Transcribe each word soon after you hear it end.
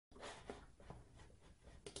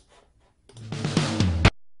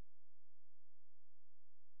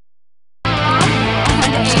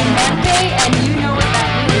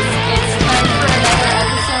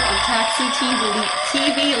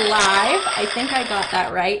think I got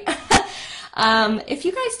that right. If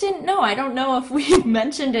you guys didn't know, I don't know if we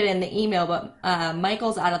mentioned it in the email, but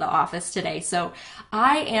Michael's out of the office today. So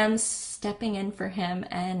I am stepping in for him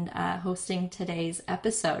and hosting today's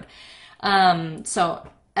episode. So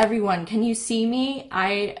everyone, can you see me?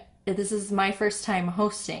 This is my first time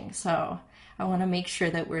hosting, so I want to make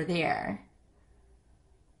sure that we're there.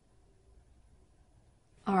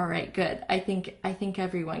 All right, good. I think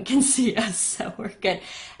everyone can see us, so we're good. Good.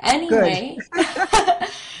 Anyway,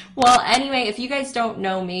 well, anyway, if you guys don't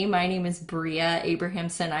know me, my name is Bria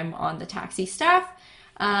Abrahamson. I'm on the taxi staff,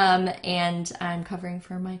 and I'm covering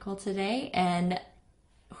for Michael today. And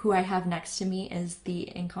who I have next to me is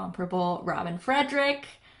the incomparable Robin Frederick.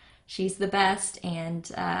 She's the best, and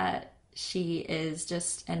she is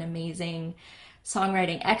just an amazing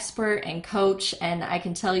songwriting expert and coach. And I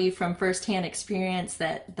can tell you from firsthand experience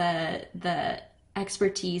that the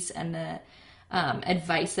expertise and the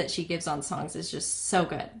advice that she gives on songs is just so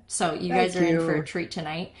good. So you guys Thank are in for a you. treat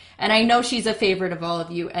tonight. And I know she's a favorite of all of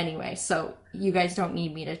you anyway, so you guys don't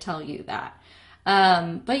need me to tell you that.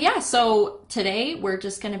 But yeah, so today we're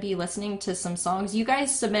just going to be listening to some songs. You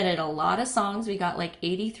guys submitted a lot of songs. We got like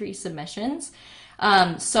 83 submissions.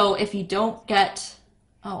 So if you don't get,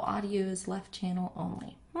 oh, audio is left channel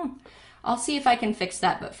only. I'll see if I can fix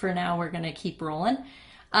that, but for now we're going to keep rolling.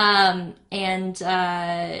 And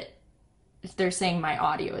they're saying my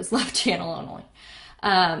audio is left channel only.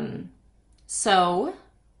 So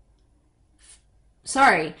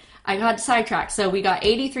sorry, I got sidetracked. So we got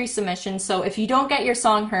 83 submissions. So if you don't get your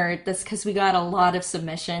song heard, that's because we got a lot of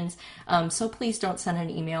submissions. So please don't send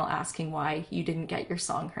an email asking why you didn't get your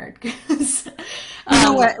song heard. 'Cause, You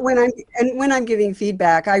know um, what? When I'm giving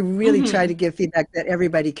feedback, I really try to give feedback that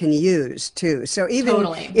everybody can use too. So even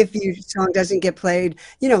totally. if your song doesn't get played,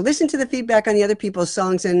 listen to the feedback on the other people's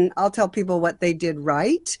songs, and I'll tell people what they did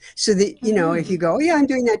right. So that if you go, oh, yeah, I'm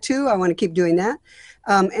doing that too, I want to keep doing that.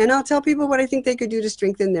 And I'll tell people what I think they could do to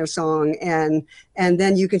strengthen their song, and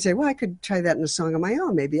then you can say, well, I could try that in a song of my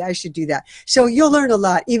own. Maybe I should do that. So you'll learn a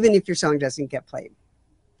lot, even if your song doesn't get played.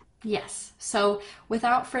 Yes. So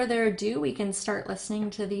without further ado, we can start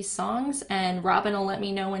listening to these songs, and Robin will let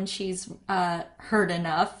me know when she's heard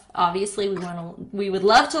enough. Obviously, we would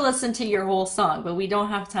love to listen to your whole song, but we don't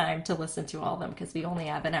have time to listen to all of them because we only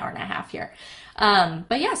have an hour and a half here.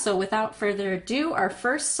 But yeah, so without further ado, our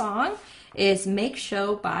first song is Make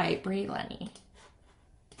Show by Bray Lenny.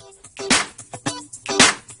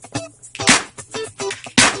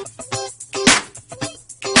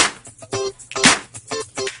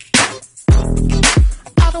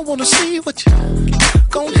 I don't wanna see what you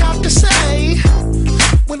gon' have to say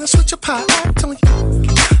when I switch up how I act on you.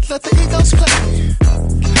 Let the egos play.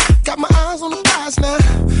 Got my eyes on the prize now.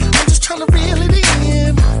 I'm just trying to reel it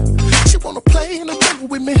in. She wanna play in the jungle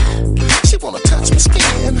with me. She wanna touch my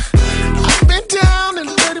skin. I've been down and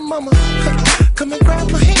dirty, mama. Come and grab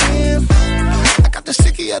my hand. I got the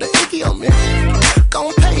sticky of the icky on me.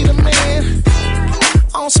 Gon' pay the man.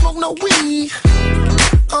 I don't smoke no weed.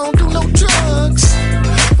 I don't do no drugs,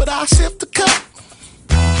 but I sip the cup.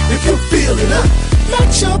 If you feel it,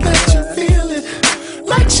 make sure that you feel it.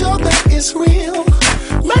 Make sure that it's real.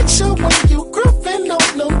 Make sure when you grooving, no,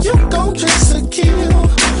 you gon' dress a kill.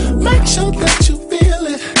 Make sure that you feel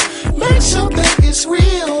it. Make sure that it's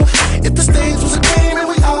real. If the stage was a game and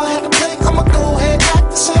we all had to play, I'ma go ahead and act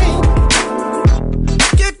the same.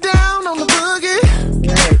 Get down on the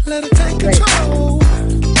Great, boogie, let it take great. control.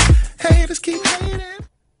 Haters keep hating.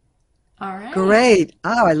 All right. Great.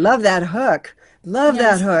 Oh, I love that hook. Love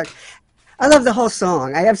that Yes. hook. I love the whole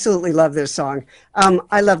song. I absolutely love this song.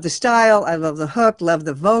 I love the style. I love the hook. Love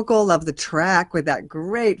the vocal. Love the track with that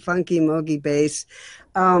great funky mogi bass.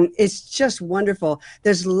 It's just wonderful.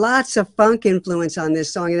 There's lots of funk influence on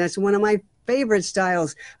this song, and that's one of my favorite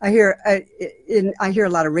styles. I hear a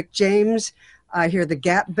lot of Rick James. I hear the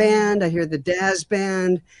Gap Band. I hear the Dazz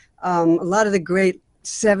Band. A lot of the great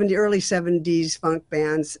early 70s funk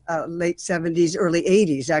bands, late 70s, early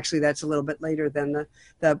 80s. Actually, that's a little bit later than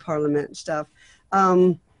the Parliament stuff.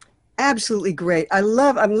 Absolutely great. I'm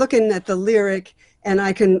looking at the lyric, and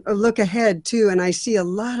I can look ahead too, and I see a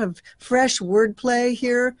lot of fresh wordplay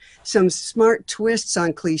here, some smart twists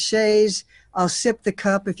on cliches. I'll sip the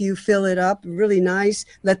cup if you fill it up. Really nice.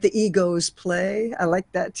 Let the egos play. I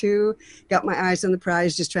like that too. Got my eyes on the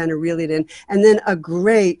prize, just trying to reel it in. And then a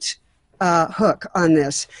great hook on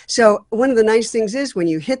this. So one of the nice things is when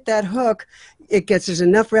you hit that hook, there's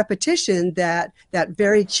enough repetition that that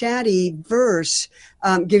very chatty verse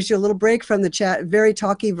gives you a little break from the very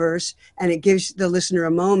talky verse, and it gives the listener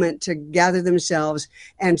a moment to gather themselves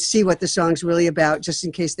and see what the song's really about, just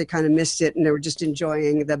in case they kind of missed it and they were just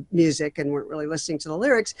enjoying the music and weren't really listening to the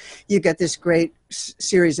lyrics. You get this great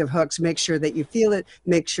series of hooks. Make sure that you feel it,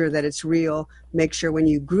 make sure that it's real, make sure when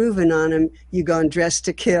you grooving on them, you go and dress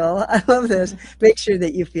to kill. I love this. Make sure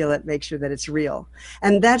that you feel it, make sure that it's real.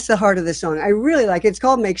 And that's the heart of the song. I really like it. It's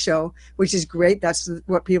called Make Show, which is great. That's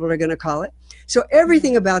what people are going to call it. So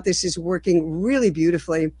everything about this is working really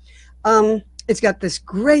beautifully. It's got this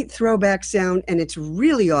great throwback sound, and it's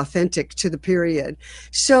really authentic to the period.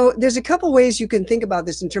 So there's a couple ways you can think about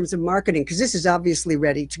this in terms of marketing, because this is obviously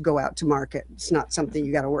ready to go out to market. It's not something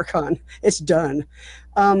you got to work on. It's done.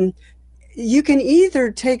 You can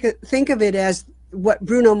either think of it as what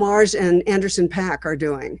Bruno Mars and Anderson .Paak are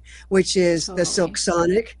doing, which is the Silk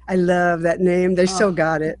Sonic. I love that name. They so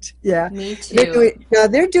got it. Yeah. Me too.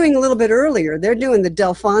 They're doing a little bit earlier. They're doing the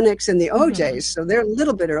Delphonics and the OJs, so they're a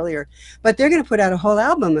little bit earlier. But they're going to put out a whole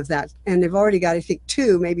album of that, and they've already got, I think,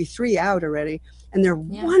 2, maybe 3 out already, and they're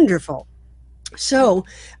wonderful. So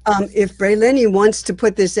if Bray Lenny wants to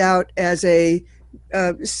put this out as a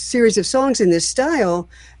series of songs in this style,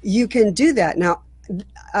 you can do that. Now,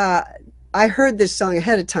 I heard this song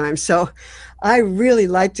ahead of time, so I really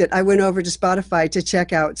liked it. I went over to Spotify to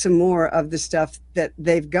check out some more of the stuff that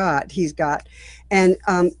he's got. And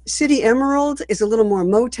City Emerald is a little more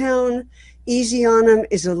Motown. Easy on Him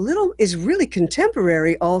is really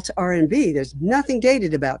contemporary alt R&B. There's nothing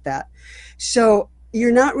dated about that. So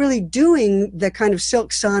you're not really doing the kind of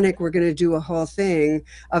Silk Sonic, we're going to do a whole thing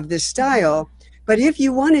of this style. But if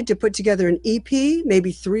you wanted to put together an EP,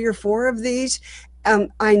 maybe 3 or 4 of these,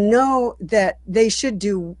 I know that they should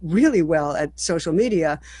do really well at social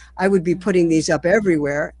media. I would be putting these up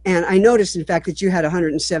everywhere. And I noticed, in fact, that you had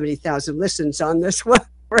 170,000 listens on this one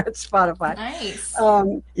at Spotify. Nice.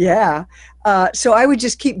 So I would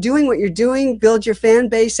just keep doing what you're doing, build your fan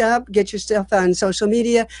base up, get your stuff on social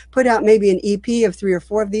media, put out maybe an EP of 3 or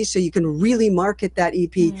 4 of these so you can really market that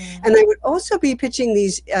EP. And I would also be pitching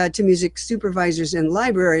these to music supervisors and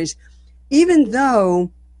libraries, even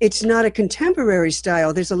though it's not a contemporary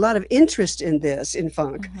style. There's a lot of interest in this, in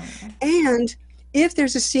funk. And if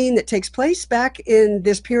there's a scene that takes place back in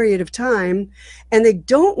this period of time, and they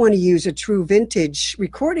don't want to use a true vintage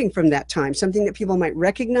recording from that time, something that people might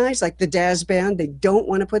recognize, like the Dazz Band, they don't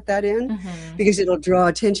want to put that in because it'll draw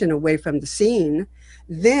attention away from the scene,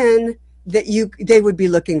 then they would be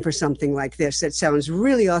looking for something like this that sounds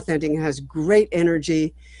really authentic and has great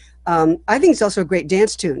energy. I think it's also a great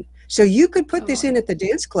dance tune. So you could put this in at the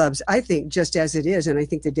dance clubs, I think, just as it is, and I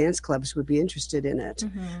think the dance clubs would be interested in it.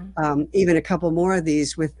 Even a couple more of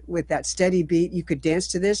these with that steady beat, you could dance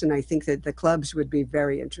to this, and I think that the clubs would be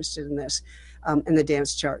very interested in this, and the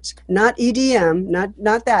dance charts. Not EDM,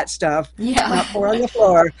 not that stuff, not 4 on the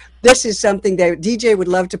floor. This is something that DJ would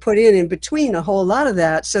love to put in between a whole lot of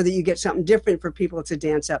that so that you get something different for people to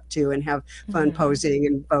dance up to and have fun posing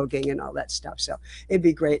and voguing and all that stuff. So it'd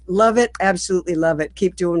be great. Love it. Absolutely love it.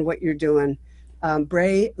 Keep doing what you're doing.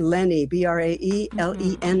 Bray Lenny, BRAELENI,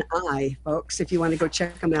 folks, if you want to go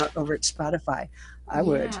check them out over at Spotify. I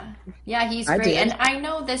would. Yeah, he's great. And I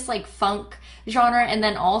know this like funk genre and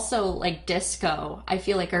then also like disco, I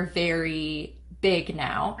feel like are very big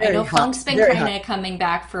now. I know funk's been kind of coming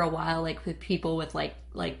back for a while, like with people with like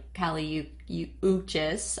Kali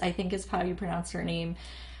Uchis, I think is how you pronounce her name,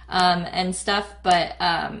 and stuff. But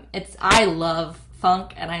I love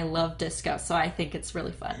funk and I love disco, so I think it's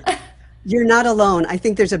really fun. You're not alone. I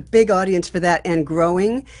think there's a big audience for that and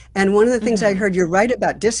growing. And one of the things I heard, you're right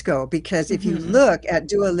about disco, because if you look at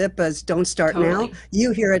Dua Lipa's Don't Start Now,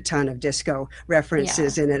 you hear a ton of disco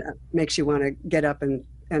references in it. It makes you want to get up and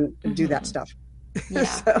do that stuff.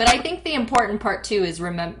 Yeah, but I think the important part too is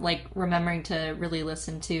remembering to really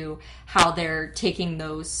listen to how they're taking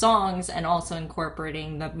those songs and also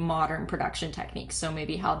incorporating the modern production techniques. So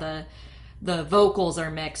maybe how the vocals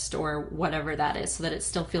are mixed or whatever that is, so that it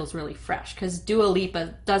still feels really fresh. Because Dua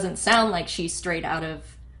Lipa doesn't sound like she's straight out of,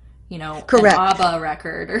 an ABBA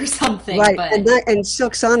record or something. Right, but... and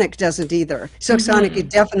Silk Sonic doesn't either. Silk Sonic, it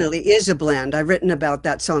definitely is a blend. I've written about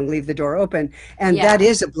that song, Leave the Door Open, and that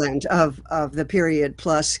is a blend of the period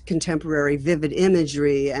plus contemporary vivid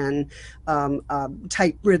imagery and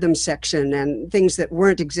tight rhythm section and things that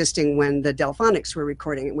weren't existing when the Delphonics were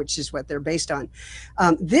recording it, which is what they're based on.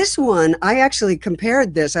 This one, I actually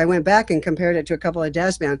compared this. I went back and compared it to a couple of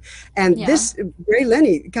Dazz Band, and this Bray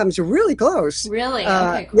Lenny comes really close. Really?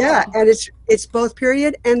 Okay, cool. Yeah, Yeah, and it's both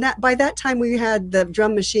period, and that by that time we had the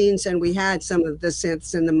drum machines and we had some of the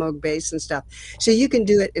synths and the Moog bass and stuff. So you can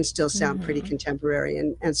do it and still sound pretty contemporary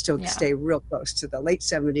and still Yeah. stay real close to the late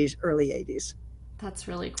 70s, early 80s. That's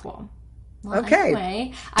really cool. Well, Okay.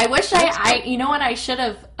 anyway, I wish I you know what I should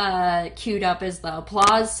have queued up is the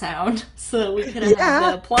applause sound so that we could have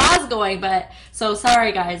the applause going, but so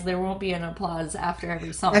sorry guys, there won't be an applause after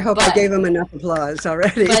every song. I hope I gave them enough applause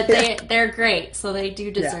already. But they're great, so they do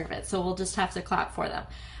deserve it. So we'll just have to clap for them.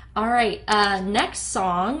 All right, next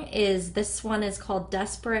song this one is called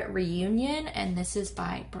Desperate Reunion, and this is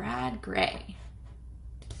by Brad Gray.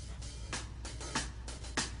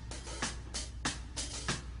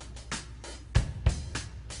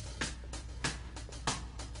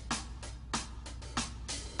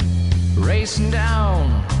 Racing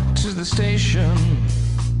down to the station,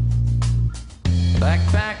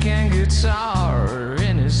 backpack and guitar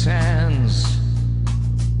in his hands.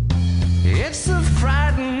 It's the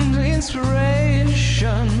frightened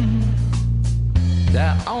inspiration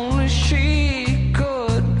that only she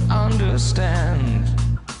could understand.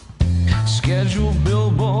 Scheduled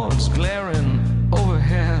billboards glaring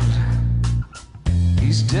overhead.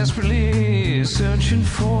 He's desperately searching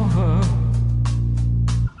for her.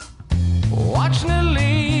 Watching her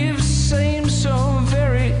leave seems so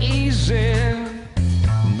very easy.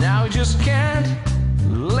 Now he just can't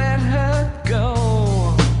let her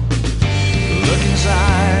go. Look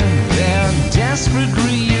inside their desperate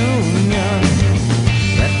reunion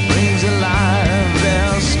that brings alive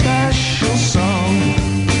their special song.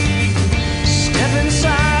 Step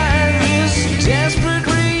inside this desperate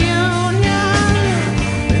reunion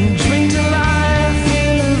and drink to life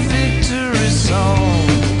in a victory song.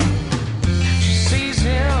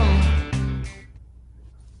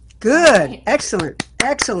 Good. Excellent.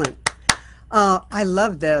 Excellent. I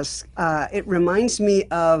love this. It reminds me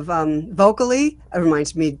of, vocally, it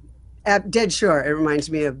reminds me, dead sure, it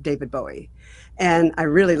reminds me of David Bowie. And I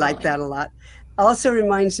really like that a lot. Also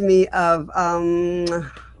reminds me of,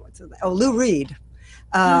 Lou Reed.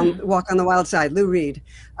 Walk on the Wild Side, Lou Reed.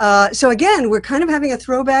 So again, we're kind of having a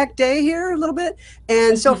throwback day here a little bit,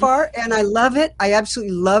 and so far, and I love it. I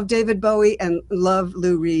absolutely love David Bowie and love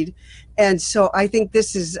Lou Reed. And so I think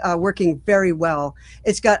this is working very well.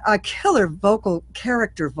 It's got a killer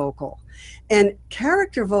character vocal. And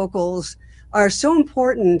character vocals are so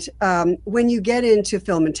important when you get into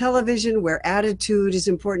film and television, where attitude is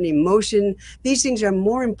important, emotion. These things are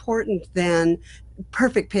more important than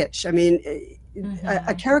perfect pitch. I mean,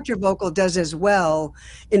 a character vocal does as well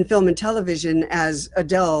in film and television as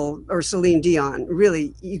Adele or Celine Dion.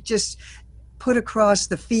 Really, you just put across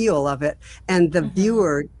the feel of it, and the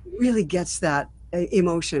viewer really gets that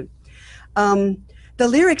emotion. The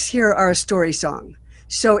lyrics here are a story song,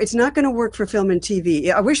 so it's not going to work for film and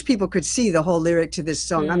TV. I wish people could see the whole lyric to this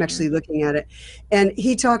song. I'm actually looking at it. And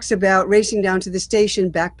he talks about racing down to the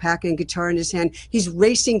station, backpack and guitar in his hand. He's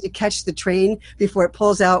racing to catch the train before it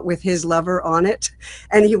pulls out with his lover on it.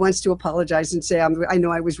 And he wants to apologize and say, I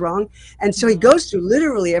know I was wrong. And so he goes through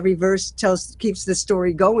literally every verse, keeps the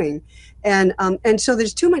story going. And so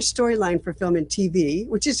there's too much storyline for film and TV,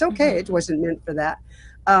 which is okay. It wasn't meant for that.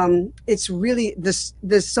 It's really this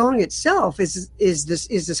song itself is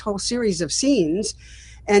this whole series of scenes,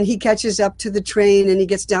 and he catches up to the train and he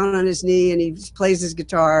gets down on his knee and he plays his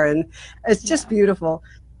guitar, and it's just beautiful.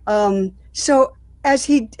 So as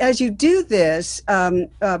you do this,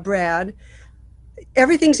 Brad,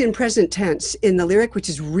 everything's in present tense in the lyric, which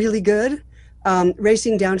is really good.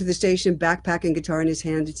 Racing down to the station, backpack and guitar in his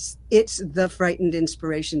hand. It's the frightened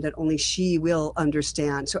inspiration that only she will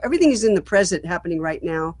understand. So everything is in the present, happening right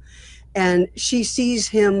now. And she sees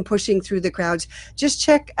him pushing through the crowds. Just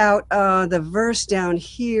check out the verse down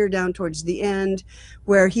here, down towards the end,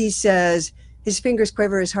 where he says, his fingers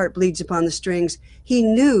quiver, his heart bleeds upon the strings. He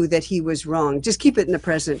knew that he was wrong. Just keep it in the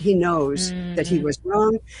present. He knows that he was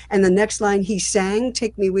wrong. And the next line, he sang,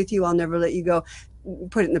 take me with you, I'll never let you go.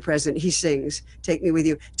 Put it in the present. He sings, take me with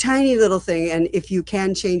you. Tiny little thing. And if you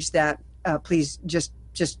can change that, please just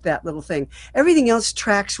that little thing. Everything else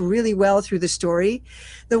tracks really well through the story.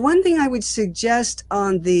 The one thing I would suggest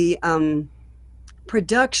on the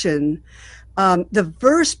production, the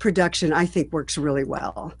verse production, I think works really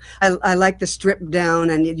well. I like the stripped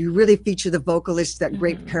down, and you really feature the vocalist, that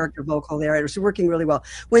great character vocal there. It's working really well.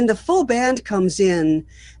 When the full band comes in,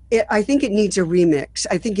 I think it needs a remix.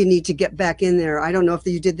 I think you need to get back in there. I don't know if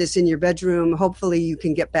you did this in your bedroom. Hopefully you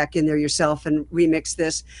can get back in there yourself and remix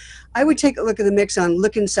this. I would take a look at the mix on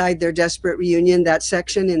Look Inside Their Desperate Reunion, that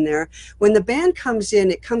section in there. When the band comes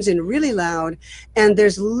in, it comes in really loud, and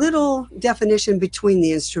there's little definition between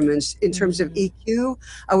the instruments in terms of EQ.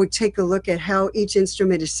 I would take a look at how each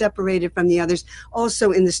instrument is separated from the others.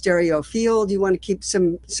 Also in the stereo field, you want to keep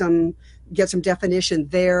get some definition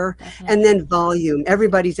there. Definitely. And then volume.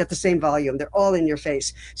 Everybody's at the same volume. They're all in your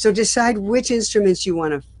face. So decide which instruments you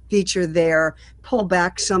want to feature there, pull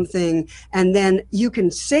back something, and then you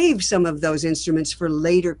can save some of those instruments for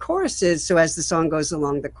later choruses. So as the song goes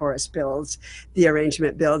along, the chorus builds, the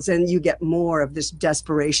arrangement builds, and you get more of this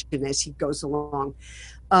desperation as he goes along.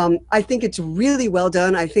 I think it's really well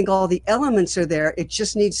done. I think all the elements are there. It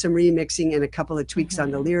just needs some remixing and a couple of tweaks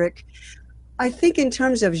on the lyric. I think in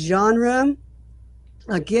terms of genre,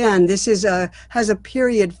 again, this is has a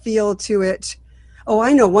period feel to it. Oh,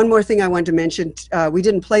 I know. One more thing I wanted to mention. We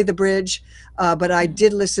didn't play the bridge, but I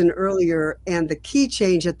did listen earlier, and the key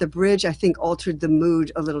change at the bridge, I think, altered the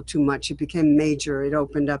mood a little too much. It became major. It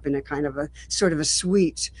opened up in a kind of a sort of a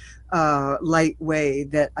sweet, light way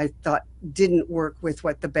that I thought didn't work with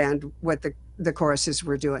what the choruses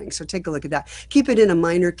were doing. So take a look at that. Keep it in a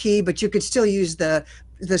minor key, but you could still use the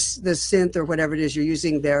synth or whatever it is you're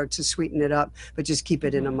using there to sweeten it up, but just keep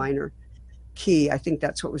it in a minor key. I think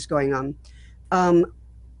that's what was going on.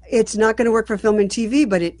 It's not going to work for film and TV,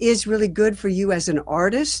 but it is really good for you as an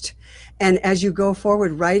artist. And as you go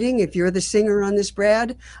forward writing, if you're the singer on this,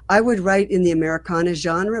 Brad, I would write in the Americana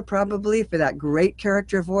genre probably for that great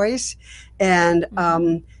character voice, and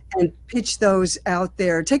pitch those out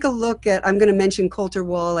there. Take a look at, I'm going to mention Colter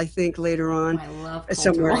Wall, I think, later on. I love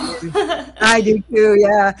Colter Wall. I do too,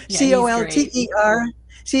 yeah. Colterwall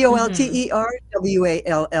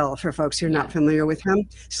for folks who are not familiar with him.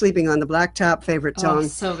 Sleeping on the Blacktop, favorite song. Oh,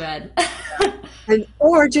 so good.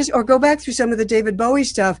 Or go back through some of the David Bowie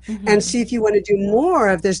stuff and see if you want to do more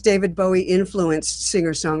of this David Bowie influenced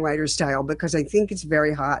singer-songwriter style, because I think it's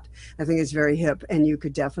very hot. I think it's very hip, and you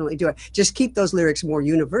could definitely do it. Just keep those lyrics more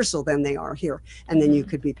universal than they are here, and then you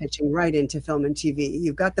could be pitching right into film and TV.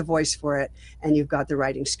 You've got the voice for it, and you've got the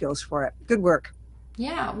writing skills for it. Good work.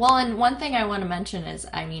 Yeah, well, and one thing I want to mention is,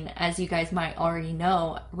 I mean, as you guys might already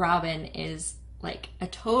know, Robin is like a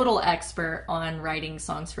total expert on writing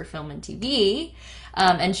songs for film and TV.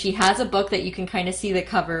 And she has a book that you can kind of see the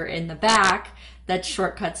cover in the back, that's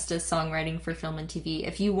Shortcuts to Songwriting for Film and TV.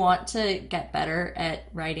 If you want to get better at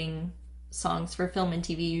writing songs for film and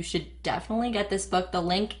TV, you should definitely get this book. The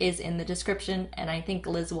link is in the description, and I think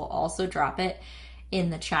Liz will also drop it in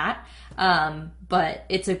the chat. But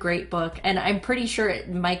it's a great book, and I'm pretty sure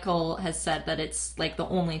Michael has said that it's like the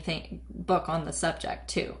only book on the subject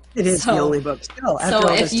too. It is the only book still after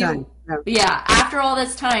all this time. Yeah, after all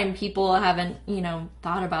this time, people haven't,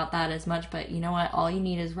 thought about that as much, but you know what? All you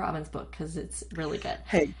need is Robin's book, because it's really good.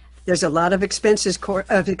 Hey, there's a lot of expensive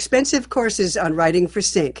courses on writing for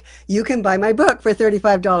sync. You can buy my book for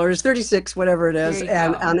 $35, $36, whatever it is,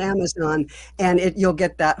 and on Amazon, and you'll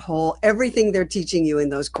get that everything they're teaching you in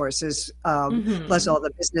those courses, plus all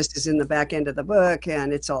the business is in the back end of the book,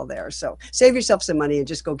 and it's all there. So save yourself some money and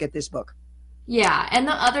just go get this book. Yeah, and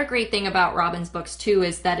the other great thing about Robin's books too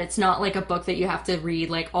is that it's not like a book that you have to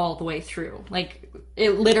read like all the way through. Like,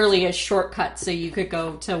 it literally is shortcuts, so you could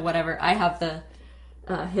go to whatever. I have the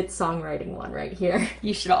hit songwriting one right here.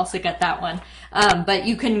 You should also get that one. But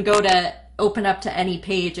you can open up to any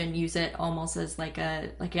page and use it almost as like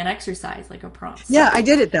an exercise, like a prompt. Yeah, I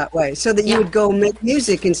did it that way, so that you would go make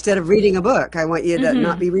music instead of reading a book. I want you to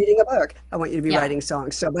not be reading a book. I want you to be writing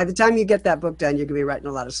songs. So by the time you get that book done, you're going to be writing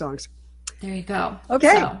a lot of songs. There you go.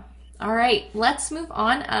 Okay. So, all right, let's move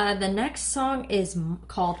on. The next song is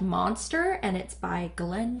called Monster, and it's by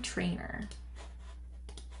Glenn Trainor.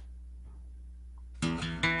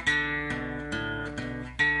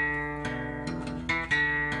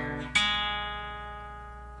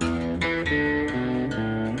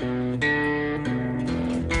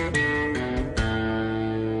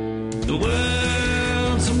 The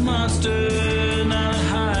world's a monster, not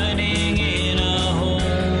hiding in a hole.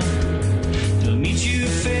 They'll meet you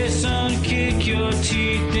face on, kick your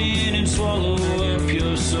teeth in, and swallow up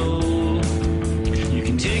your soul. You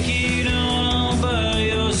can take it all by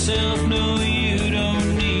yourself. No, you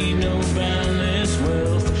don't need no boundless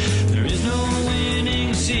wealth. There is no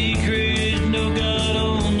winning secret, no God,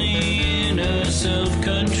 only inner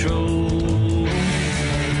self-control.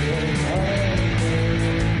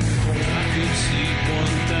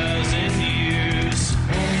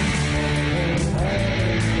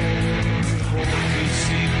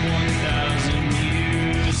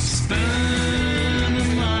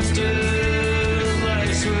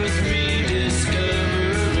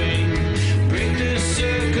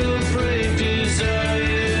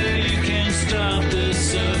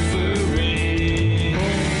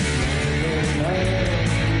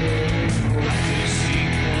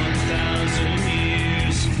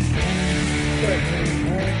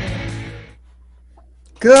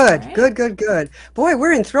 Good, right? good, good, good. Boy,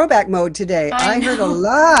 we're in throwback mode today. I I heard a know.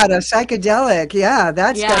 lot of psychedelic. Yeah,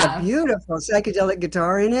 that's got a Yeah. beautiful psychedelic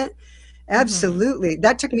guitar in it. Hmm. Absolutely.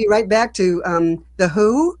 That took me right back to The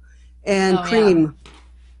Who and Oh yeah. Cream.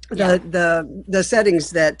 Yeah. The settings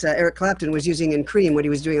that Eric Clapton was using in Cream, what he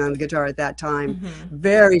was doing on the guitar at that time, Hmm.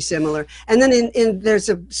 very similar. And then in there's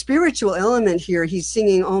a spiritual element here. He's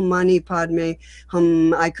singing Om Mani Padme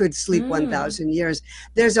Hum. I could sleep Mm. 1,000 years.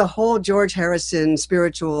 There's a whole George Harrison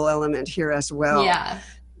spiritual element here as well. Yeah.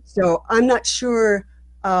 So I'm not sure,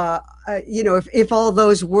 if all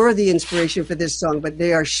those were the inspiration for this song, but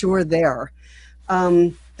they are sure there.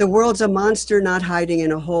 The world's a monster not hiding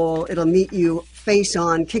in a hole. It'll meet you face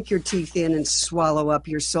on, kick your teeth in, and swallow up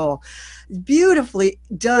your soul. Beautifully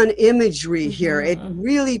done imagery here. It Hmm.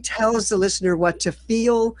 really tells the listener what to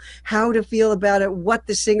feel, how to feel about it, what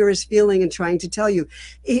the singer is feeling and trying to tell you.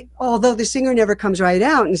 Although the singer never comes right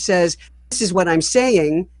out and says, this is what I'm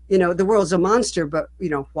saying, the world's a monster, but,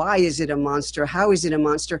 why is it a monster? How is it a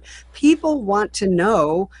monster? People want to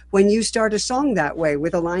know when you start a song that way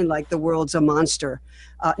with a line like the world's a monster,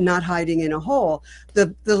 not hiding in a hole.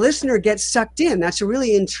 The listener gets sucked in. That's a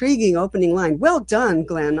really intriguing opening line. Well done,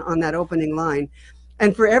 Glenn, on that opening line.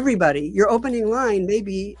 And for everybody, your opening line may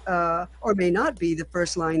be or may not be the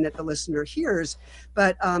first line that the listener hears,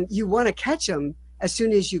 but you want to catch them as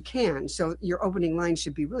soon as you can. So your opening line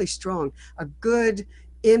should be really strong. A good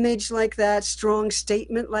image like that, strong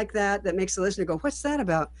statement like that, that makes the listener go, what's that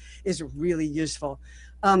about, is really useful.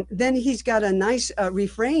 Then he's got a nice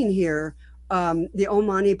refrain here, the Om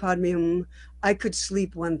Mani Padme Hum, I could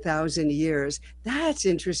sleep 1,000 years. That's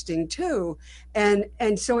interesting too. And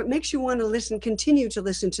so it makes you want to continue to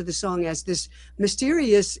listen to the song as this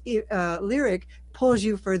mysterious lyric pulls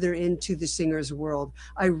you further into the singer's world.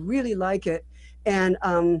 I really like it. And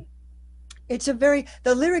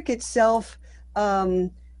the lyric itself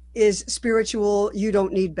is spiritual. You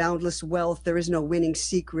don't need boundless wealth. There is no winning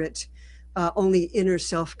secret, only inner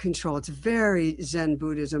self-control. It's very Zen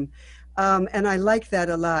Buddhism. And I like that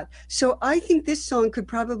a lot. So I think this song could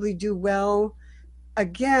probably do well.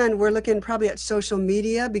 Again, we're looking probably at social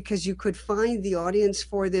media because you could find the audience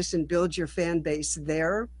for this and build your fan base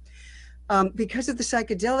there. Because of the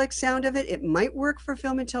psychedelic sound of it, it might work for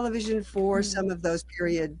film and television for some of those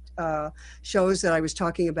period shows that I was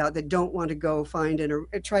talking about that don't want to go find and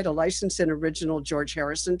try to license an original George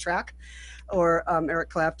Harrison track or Eric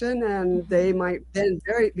Clapton, and they might then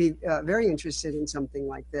be very interested in something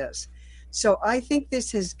like this. So I think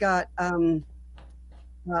this has got some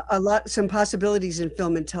possibilities in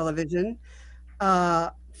film and television.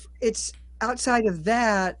 It's outside of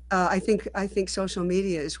that, I think social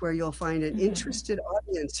media is where you'll find an interested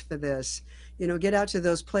audience for this. Get out to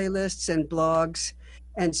those playlists and blogs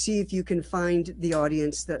and see if you can find the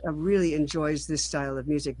audience that really enjoys this style of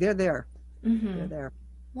music. They're there. They're there.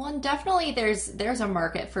 Well, and definitely there's a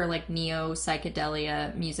market for like neo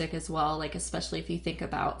psychedelia music as well, like especially if you think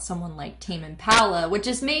about someone like Tame Impala, which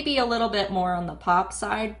is maybe a little bit more on the pop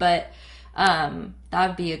side, but that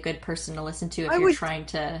would be a good person to listen to if I you're would trying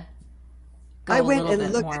to I go a went little and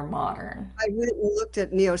bit looked more modern. I went and looked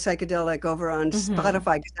at neo psychedelic over on Hmm.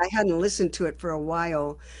 Spotify because I hadn't listened to it for a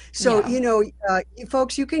while. So, Yeah.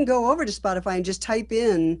 folks, you can go over to Spotify and just type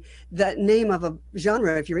in the name of a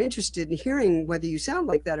genre if you're interested in hearing whether you sound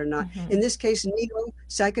like that or not. In Hmm. this case, neo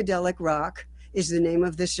psychedelic rock is the name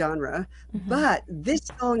of this genre, Hmm. but this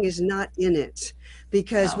song is not in it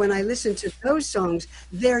because when Okay. I listen to those songs,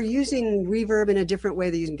 they're using reverb in a different way.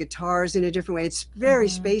 They're using guitars in a different way. It's very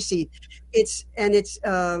Hmm. spacey.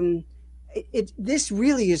 This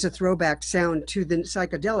really is a throwback sound to the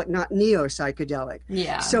psychedelic, not neo psychedelic.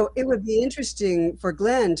 Yeah. So it would be interesting for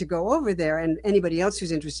Glenn to go over there and anybody else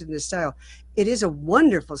who's interested in this style. It is a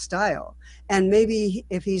wonderful style. And maybe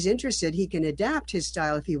if he's interested, he can adapt his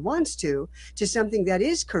style if he wants to something that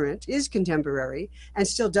is current, is contemporary, and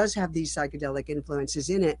still does have these psychedelic influences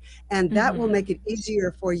in it. And that will Hmm. make it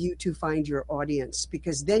easier for you to find your audience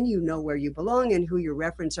because then you know where you belong and who your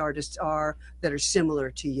reference artists are that are similar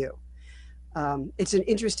to you. It's an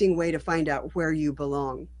interesting way to find out where you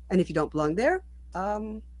belong. And if you don't belong there,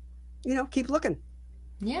 keep looking.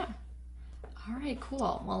 Yeah. All right,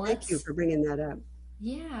 cool. Well, Thank you for bringing that up.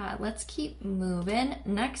 let's keep moving.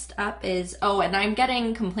 Next up is, oh, and I'm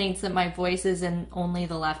getting complaints that my voice is in only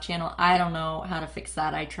the left channel. I don't know how to fix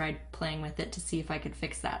that. I tried playing with it to see if I could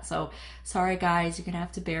fix that. So sorry, guys, you're going to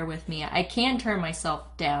have to bear with me. I can turn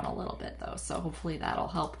myself down a little bit, though, so hopefully that'll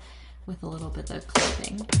help with a little bit of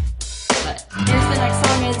clipping. But here's the next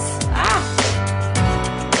song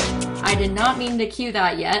I did not mean to cue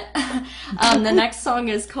that yet. The next song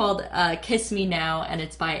is called Kiss Me Now, and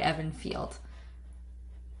it's by Evan Field.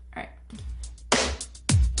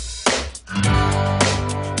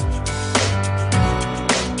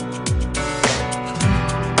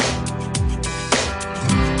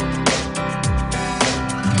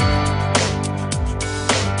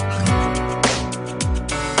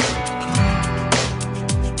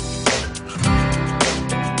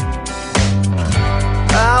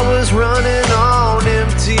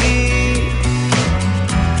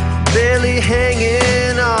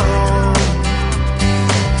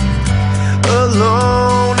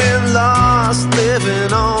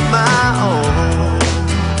 living on my own.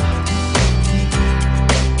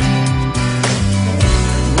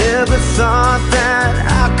 Never thought that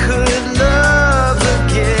I could love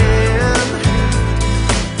again.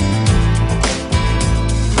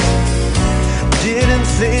 Didn't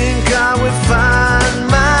think I would find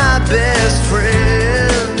my best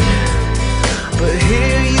friend, but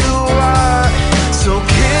here you are. So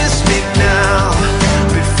kiss me now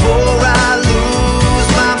before I lose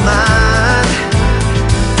my mind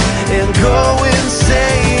and go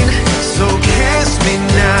insane. So kiss me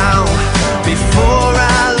now before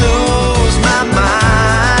I lose my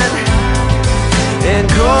mind and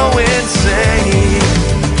go insane.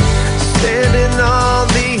 Standing on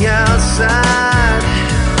the outside,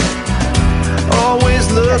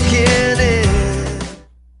 always looking in.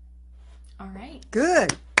 All right.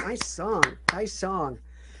 Good. Nice song. Nice song.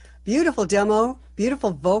 Beautiful demo.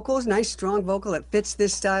 Beautiful vocals. Nice strong vocal. It fits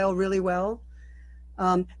this style really well.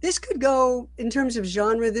 This could go, in terms of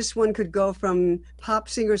genre, this one could go from pop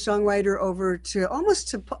singer-songwriter over to almost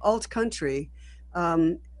to alt country.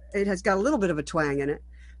 It has got a little bit of a twang in it.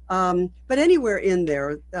 But anywhere in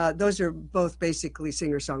there, those are both basically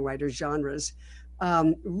singer-songwriter genres.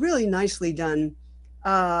 Really nicely done.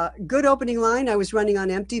 Good opening line. I was running on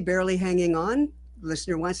empty, barely hanging on. The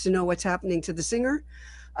listener wants to know what's happening to the singer.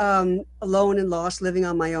 Alone and lost, living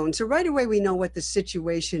on my own. So right away we know what the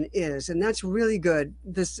situation is, and that's really good.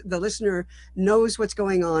 The listener knows what's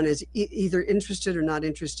going on, is either interested or not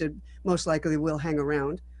interested, most likely will hang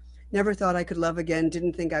around. Never thought I could love again,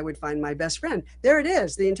 didn't think I would find my best friend. There it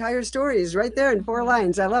is. The entire story is right there in 4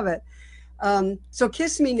 lines. I love it. So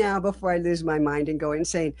kiss me now before I lose my mind and go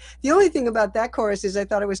insane. The only thing about that chorus is I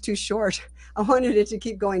thought it was too short. I wanted it to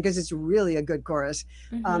keep going because it's really a good chorus.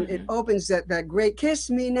 It opens that great kiss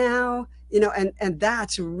me now, and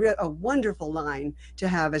that's a wonderful line to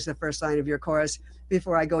have as the first line of your chorus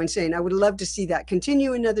before I go insane. I would love to see that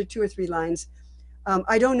continue another 2 or 3 lines.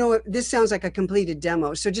 I don't know if this sounds like a completed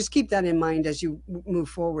demo, so just keep that in mind as you move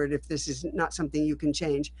forward if this is not something you can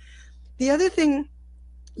change. The other thing,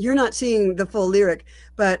 you're not seeing the full lyric,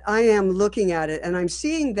 but I am looking at it, and I'm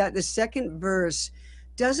seeing that the second verse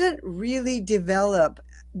doesn't really develop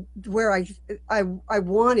where I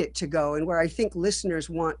want it to go and where I think listeners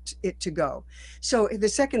want it to go. So the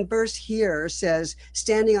second verse here says,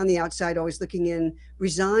 standing on the outside, always looking in,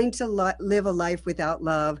 resigned to live a life without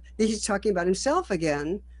love. He's talking about himself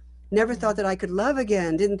again. Never thought that I could love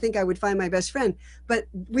again. Didn't think I would find my best friend. But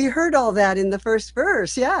we heard all that in the first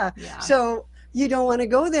verse. Yeah. So you don't want to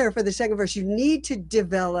go there for the second verse. You need to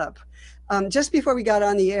develop. Just before we got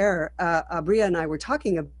on the air, Bria and I were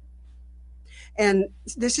talking about, and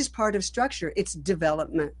this is part of structure. It's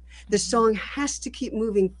development. The song has to keep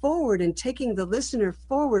moving forward and taking the listener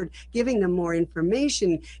forward, giving them more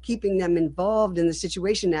information, keeping them involved in the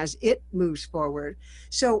situation as it moves forward.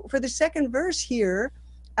 So for the second verse here,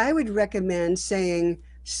 I would recommend saying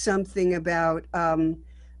something about,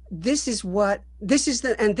 here's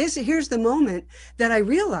the moment that I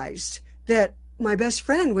realized that my best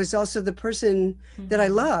friend was also the person that I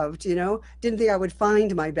loved, didn't think I would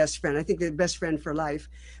find my best friend. I think the best friend for life.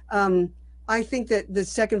 I think that the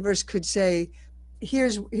second verse could say,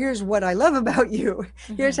 here's what I love about you.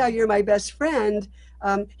 Here's how you're my best friend.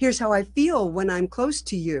 Here's how I feel when I'm close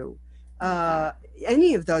to you.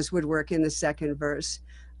 Any of those would work in the second verse.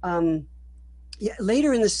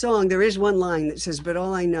 Later in the song, there is one line that says, but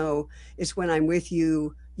all I know is when I'm with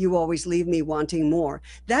you, you always leave me wanting more.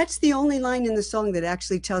 That's the only line in the song that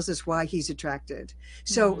actually tells us why he's attracted.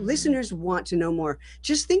 So listeners want to know more.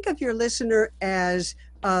 Just think of your listener as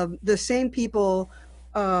the same people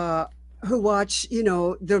who watch,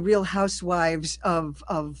 the Real Housewives of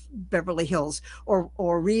Beverly Hills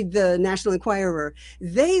or read the National Enquirer.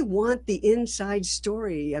 They want the inside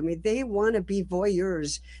story. I mean, they want to be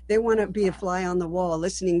voyeurs. They want to be a fly on the wall,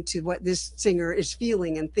 listening to what this singer is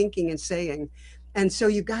feeling and thinking and saying. And so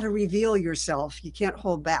you've got to reveal yourself. You can't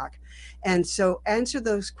hold back. And so answer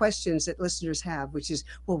those questions that listeners have, which is,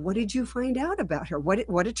 well, what did you find out about her?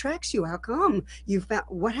 What attracts you? How come you found,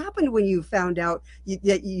 what happened when you found out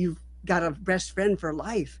that you've got a best friend for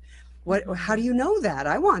life? How do you know that?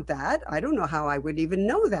 I want that. I don't know how I would even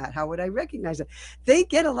know that. How would I recognize it? They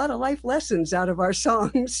get a lot of life lessons out of our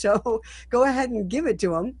songs. So go ahead and give it to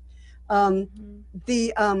them.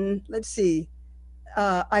 Let's see.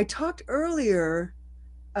 I talked earlier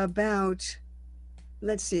about,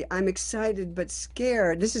 I'm excited but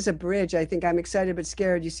scared. This is a bridge. I think I'm excited but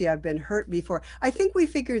scared. You see, I've been hurt before. I think we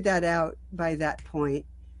figured that out by that point.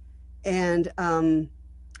 And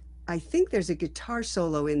I think there's a guitar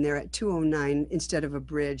solo in there at 2:09 instead of a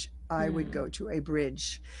bridge. I would go to a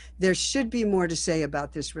bridge. There should be more to say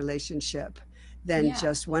about this relationship than Yeah.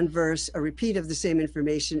 just one verse, a repeat of the same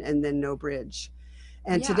information, and then no bridge.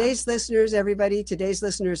 And Yeah. today's listeners, everybody, today's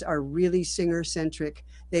listeners are really singer centric.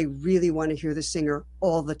 They really want to hear the singer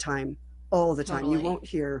all the time, all the time. You Totally. won't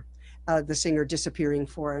hear the singer disappearing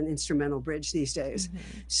for an instrumental bridge these days.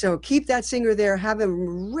 Mm-hmm. So keep that singer there, have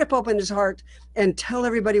him rip open his heart and tell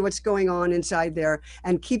everybody what's going on inside there,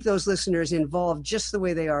 and keep those listeners involved just the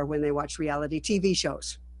way they are when they watch reality TV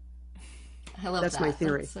shows. I love That's that. my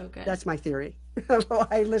theory. That's so good. That's my theory.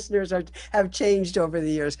 Why listeners have changed over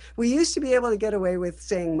the years. We used to be able to get away with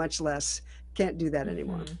saying much less. Can't do that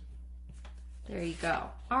anymore. There you go.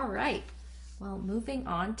 All right. Well, moving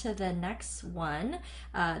on to the next one.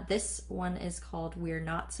 This one is called We're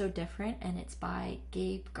Not So Different, and it's by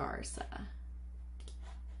Gabe Garza.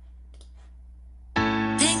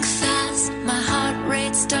 Think fast, my heart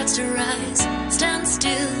rate starts to rise. Stand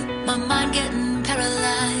still, my mind getting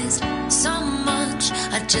paralyzed. So much,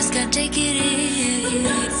 I just can't take it in. We're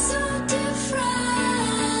not so different.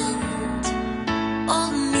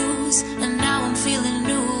 Old news, and now I'm feeling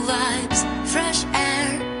new vibes. Fresh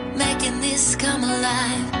air, making this come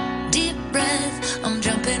alive. Deep breath, I'm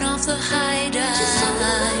jumping off the high dive.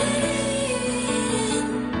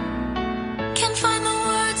 Can't find the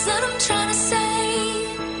words that I'm trying to say.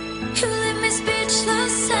 You leave me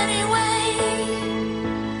speechless anyway.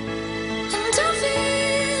 And I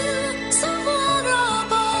feel so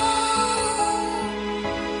vulnerable.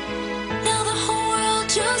 Now the whole world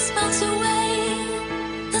just melts away.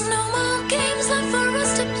 There's no more games left for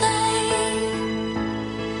us to play.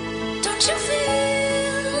 Don't you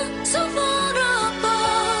feel so vulnerable?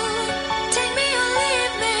 Take me or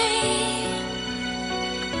leave me.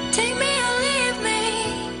 Take me or leave me.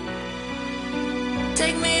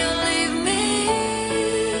 Take me or leave me.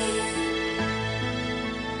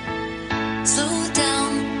 Slow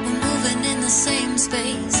down, we're moving in the same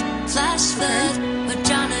space. Flash flood, we're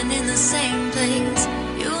drowning in the same place.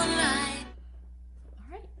 You and I. All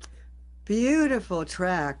right. Beautiful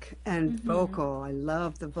track and vocal. I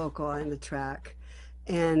love the vocal on the track,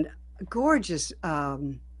 and gorgeous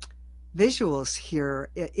visuals here.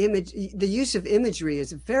 The use of imagery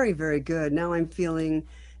is very, very good. Now I'm feeling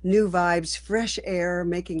new vibes, fresh air,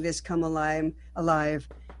 making this come alive.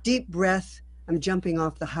 Deep breath. I'm jumping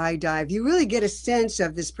off the high dive. You really get a sense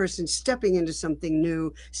of this person stepping into something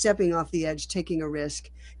new, stepping off the edge, taking a risk.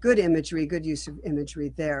 Good imagery, good use of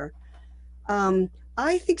imagery there.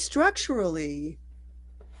 I think structurally,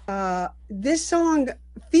 this song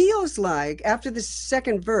feels like, after the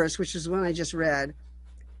second verse, which is one I just read,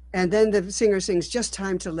 and then the singer sings "Just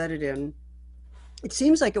Time to Let It In," it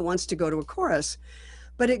seems like it wants to go to a chorus,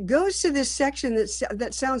 but it goes to this section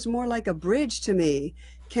that sounds more like a bridge to me.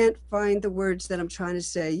 Can't find the words that I'm trying to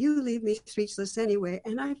say. You leave me speechless anyway,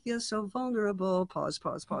 and I feel so vulnerable. Pause,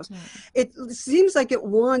 pause, pause. It seems like it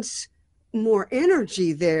wants more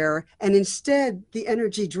energy there, and instead the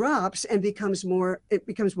energy drops and becomes more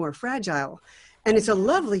fragile. And it's a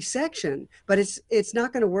lovely section, but it's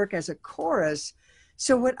not going to work as a chorus.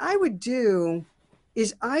 So what I would do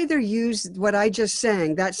is either use what I just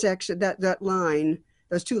sang, that section, that line,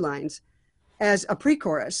 those two lines, as a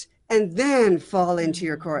pre-chorus, and then fall into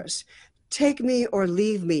your chorus. Take me or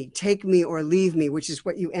leave me, take me or leave me, which is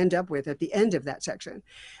what you end up with at the end of that section.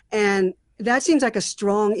 And that seems like a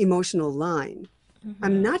strong emotional line.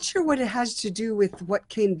 I'm not sure what it has to do with what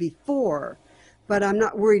came before, but I'm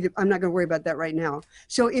not worried. I'm not going to worry about that right now.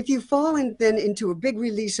 So if you fall then into a big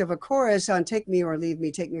release of a chorus on take me or leave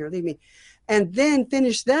me, take me or leave me, and then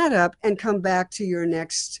finish that up and come back to your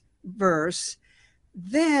next verse,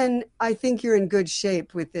 then I think you're in good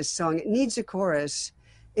shape with this song. It needs a chorus.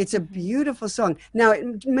 It's a beautiful song. Now,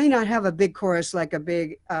 it may not have a big chorus like a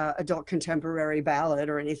big adult contemporary ballad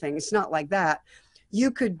or anything. It's not like that. You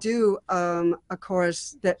could do a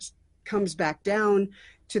chorus that comes back down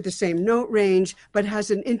to the same note range, but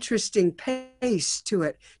has an interesting pace to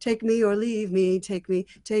it. Take me or leave me, take me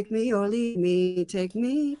or leave me, take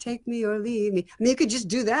me or leave me. I mean, you could just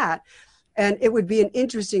do that, and it would be an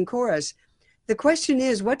interesting chorus. The question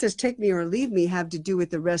is, what does take me or leave me have to do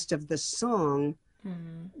with the rest of the song,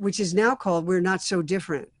 which is now called We're Not So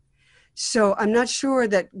Different? So I'm not sure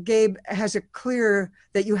that Gabe has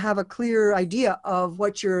that you have a clear idea of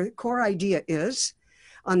what your core idea is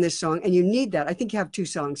on this song, and you need that. I think you have two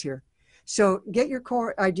songs here. So get your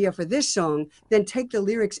core idea for this song, then take the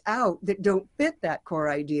lyrics out that don't fit that core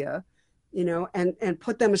idea, and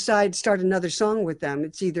put them aside, start another song with them.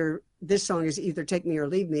 This song is either Take Me or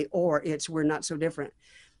Leave Me, or it's We're Not So Different.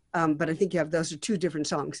 But I think those are two different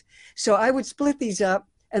songs. So I would split these up,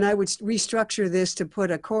 and I would restructure this to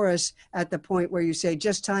put a chorus at the point where you say,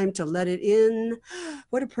 just time to let it in.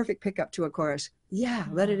 What a perfect pickup to a chorus. Yeah,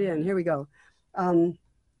 let it in. Here we go.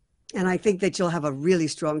 And I think that you'll have a really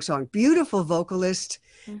strong song. Beautiful vocalist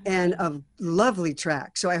and a lovely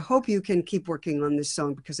track. So I hope you can keep working on this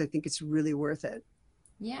song because I think it's really worth it.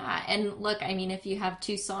 Yeah, and look, I mean, if you have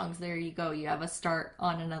two songs, there you go. You have a start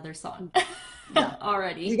on another song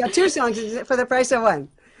already. You got two songs for the price of one.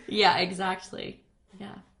 Yeah, exactly.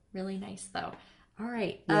 Yeah, really nice though. All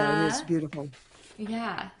right. Yeah, it is beautiful.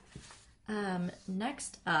 Yeah.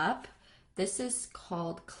 Next up, this is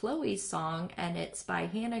called Chloe's Song, and it's by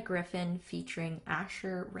Hannah Griffin featuring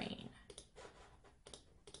Asher Rain.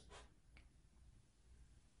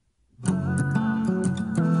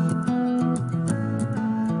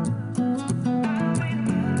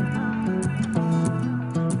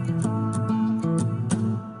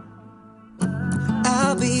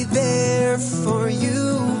 I'll be there for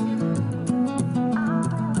you.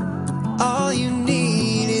 All you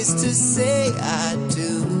need is to say I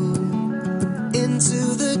do.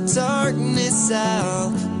 Into the darkness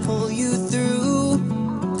I'll pull you through,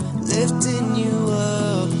 lifting you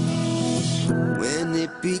up. When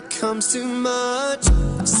it becomes too much,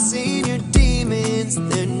 I've seen your demons,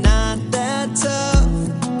 they're not that tough.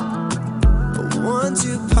 But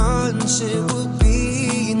 1-2 punch, it will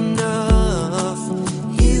be enough.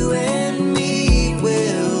 You and me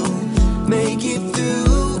will make it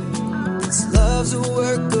through. This love's a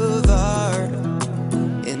work of art,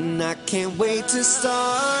 and I can't wait to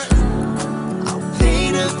start. I'll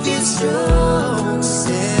paint a few strokes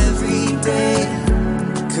every day,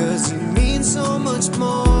 'cause you mean so much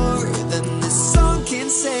more than this song can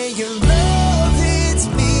say. Your love hits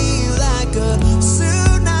me like a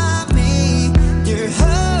tsunami. Your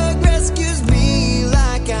hug rescues me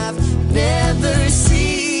like I've never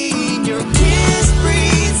seen. Your kiss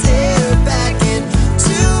breathes air back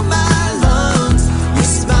into my lungs. Your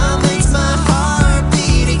smile makes my heart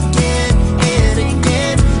beat again and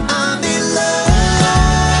again. I'm in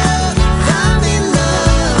love. I'm in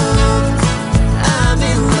love. I'm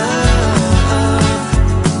in love.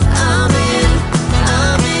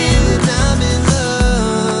 I'm in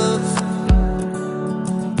love.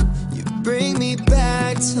 You bring me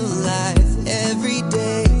back to life every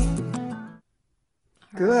day.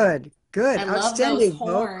 Good, good, I love outstanding those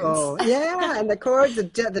horns. vocal. Yeah, and the chords,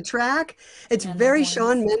 the track, it's And the very horns.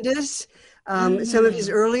 Shawn Mendes. Some of his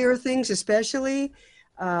earlier things, especially,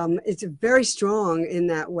 it's very strong in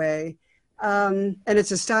that way, and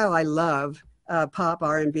it's a style I love. Pop,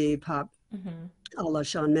 R&B, pop. I love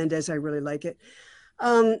Shawn Mendes. I really like it.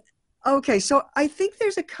 Okay, so I think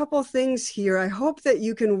there's a couple things here. I hope that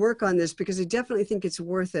you can work on this because I definitely think it's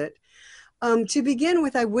worth it. To begin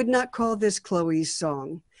with, I would not call this Chloe's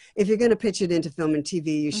song. If you're going to pitch it into film and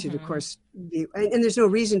TV, you should, of course, be, and there's no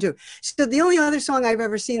reason to. So the only other song I've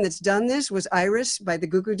ever seen that's done this was Iris by the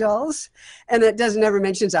Goo Goo Dolls, and it does never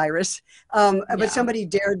mentions Iris. Yeah. But somebody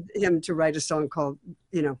dared him to write a song called,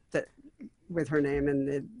 that with her name,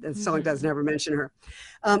 and the song does never mention her.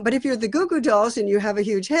 But if you're the Goo Goo Dolls and you have a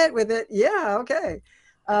huge hit with it, yeah, okay.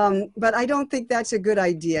 But I don't think that's a good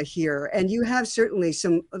idea here. And you have certainly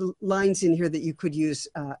some lines in here that you could use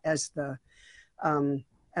as the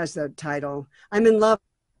title. I'm in love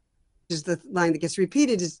is the line that gets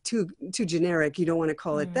repeated is too generic. You don't want to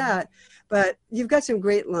call it that. But you've got some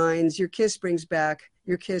great lines. Your kiss brings back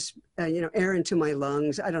your kiss, air into my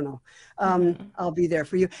lungs. I don't know. I'll be there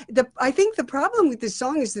for you. I think the problem with this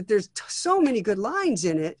song is that there's so many good lines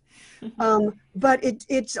in it. But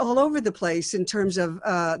it's all over the place in terms of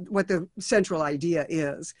what the central idea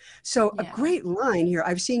is. So a great line here.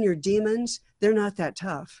 I've seen your demons. They're not that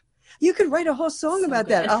tough. You could write a whole song about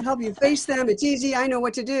that. I'll help you face them. It's easy. I know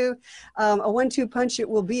what to do. A 1-2 punch, it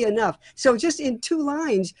will be enough. So just in 2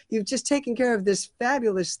 lines, you've just taken care of this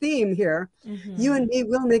fabulous theme here. You and me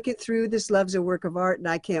will make it through. This love's a work of art, and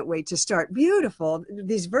I can't wait to start. Beautiful.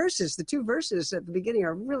 These verses, the 2 verses at the beginning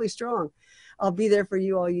are really strong. I'll be there for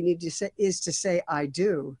you. All you need to say is to say, I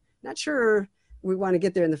do. Not sure we want to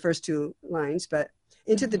get there in the first 2 lines, but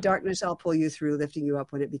into the darkness, I'll pull you through, lifting you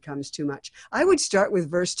up when it becomes too much. I would start with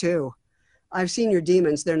verse 2. I've seen your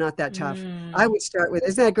demons. They're not that tough. I would start with,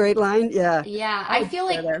 isn't that a great line? Yeah. Yeah, I feel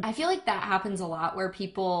like that happens a lot where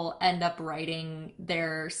people end up writing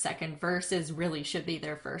their second verses really should be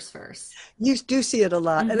their first verse. You do see it a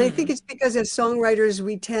lot. And I think it's because as songwriters,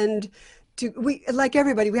 we tend to, like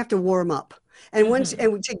everybody, we have to warm up. And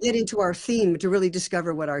to get into our theme, to really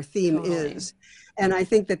discover what our theme is. And I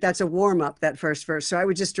think that that's a warm up, that first verse. So I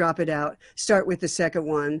would just drop it out, start with the second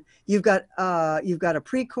one. You've got a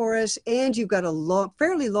pre-chorus and you've got a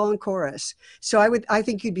fairly long chorus. So I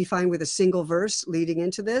think you'd be fine with a single verse leading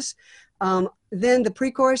into this. Then the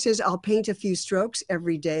pre-chorus is, I'll paint a few strokes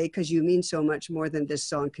every day because you mean so much more than this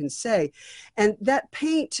song can say. And that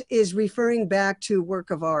paint is referring back to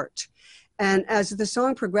work of art. And as the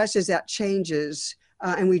song progresses, that changes,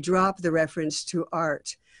 and we drop the reference to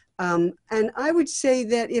art. And I would say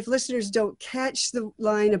that if listeners don't catch the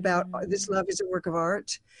line about this love is a work of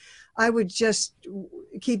art, I would just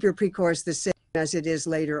keep your pre-chorus the same as it is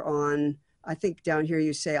later on. I think down here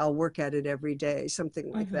you say, I'll work at it every day,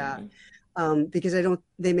 something like that. Because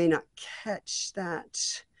they may not catch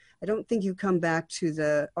that. I don't think you come back to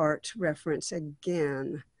the art reference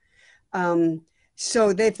again. So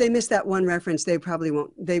if they miss that one reference, they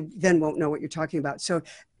then won't know what you're talking about. So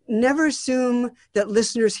never assume that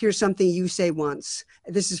listeners hear something you say once.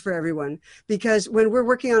 This is for everyone, because when we're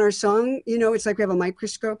working on our song, it's like we have a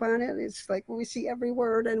microscope on it. It's like we see every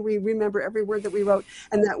word and we remember every word that we wrote,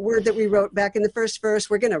 and that word that we wrote back in the first verse,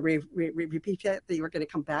 we're going to repeat it. We're going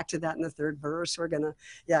to come back to that in the third verse. We're going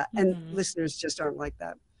to, and listeners just aren't like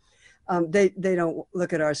that. They don't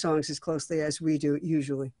look at our songs as closely as we do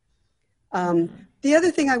usually. The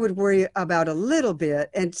other thing I would worry about a little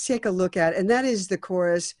bit and take a look at, and that is the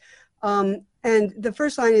chorus. And the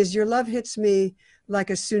first line is, your love hits me like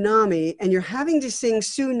a tsunami, and you're having to sing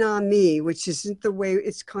tsunami, which isn't the way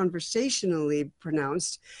it's conversationally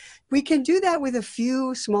pronounced. We can do that with a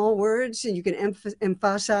few small words, and you can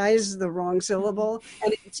emphasize the wrong syllable,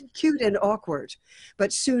 and it's cute and awkward.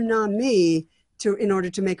 But tsunami, in order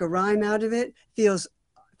to make a rhyme out of it, feels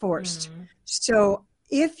forced. So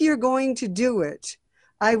if you're going to do it,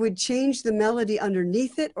 I would change the melody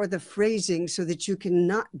underneath it or the phrasing so that you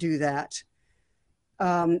cannot do that.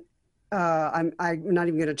 I'm not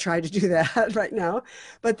even going to try to do that right now.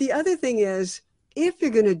 But the other thing is, if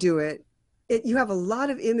you're going to do it, you have a lot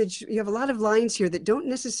of lines here that don't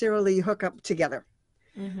necessarily hook up together.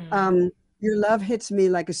 Your love hits me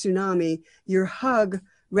like a tsunami. Your hug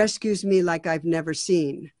rescues me like I've never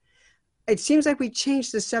seen. It seems like we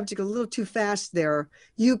changed the subject a little too fast there.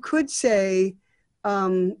 You could say,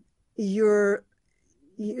 your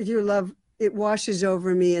love, it washes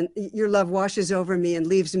over me, and your love washes over me and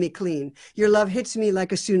leaves me clean. Your love hits me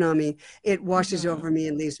like a tsunami. It washes over me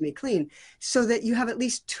and leaves me clean. So that you have at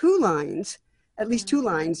least two lines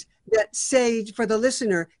that say for the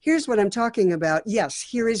listener, here's what I'm talking about. Yes,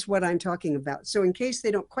 here is what I'm talking about. So in case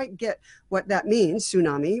they don't quite get what that means,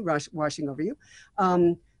 tsunami, washing over you,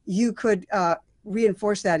 you could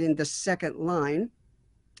reinforce that in the second line.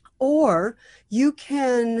 Or you've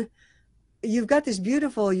got this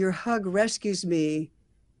beautiful, your hug rescues me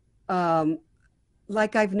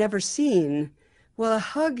like I've never seen. Well, a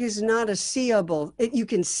hug is not a seeable, you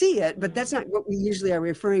can see it, but that's not what we usually are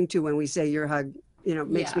referring to when we say your hug,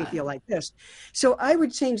 makes me feel like this. So I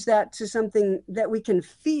would change that to something that we can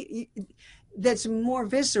feel, that's more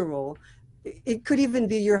visceral. It could even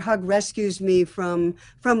be your hug rescues me from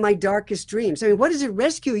my darkest dreams. I mean, what does it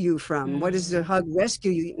rescue you from? What does the hug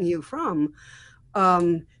rescue you from?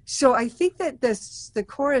 So I think that the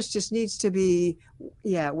chorus just needs to be,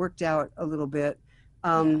 worked out a little bit.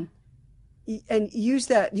 And use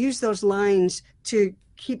those lines to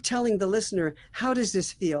keep telling the listener, how does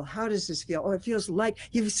this feel? How does this feel? Oh, it feels like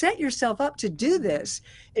you've set yourself up to do this.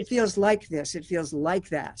 It feels like this. It feels like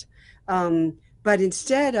that. But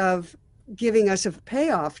instead of giving us a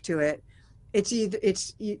payoff to it,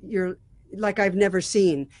 you're like I've never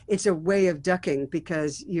seen. It's a way of ducking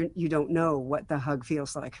because you don't know what the hug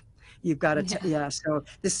feels like. You've got to, so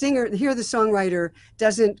the songwriter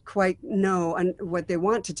doesn't quite know what they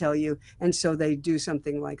want to tell you. And so they do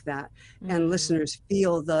something like that. And listeners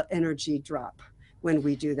feel the energy drop when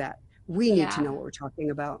we do that. We need to know what we're talking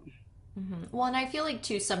about. Well, and I feel like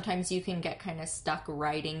too, sometimes you can get kind of stuck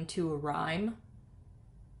writing to a rhyme.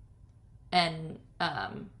 And,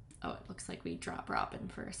 it looks like we dropped Robin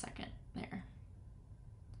for a second there.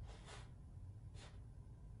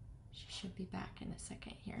 She should be back in a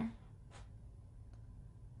second here.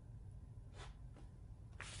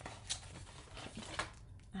 Okay.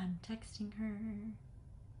 I'm texting her.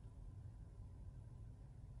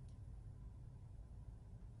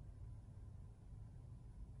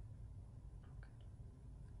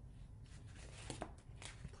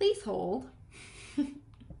 Please hold.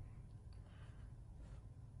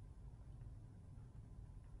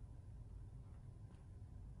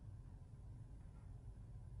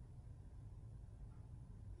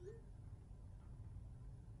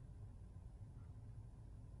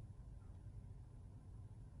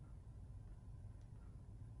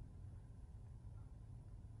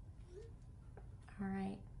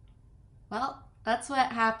 Well, that's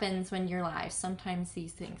what happens when you're live. Sometimes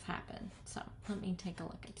these things happen. So let me take a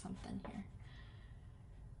look at something here.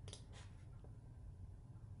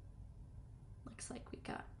 Looks like we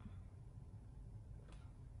got...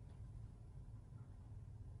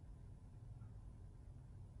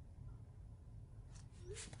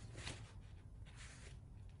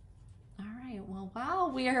 All right, well,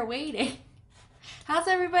 while we are waiting, how's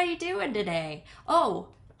everybody doing today? Oh,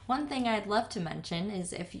 one thing I'd love to mention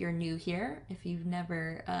is if you're new here, if you've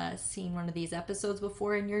never seen one of these episodes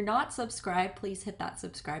before and you're not subscribed, please hit that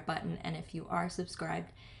subscribe button. And if you are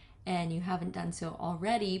subscribed and you haven't done so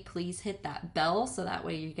already, please hit that bell so that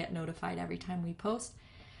way you get notified every time we post.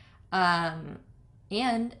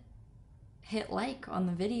 And hit like on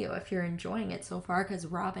the video if you're enjoying it so far, because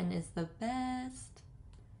Robin is the best.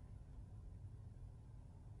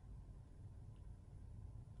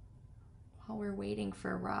 While we're waiting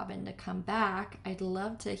for Robin to come back, I'd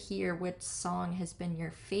love to hear which song has been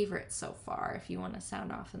your favorite so far, if you want to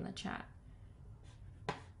sound off in the chat.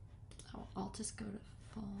 So I'll just go to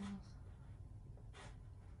full...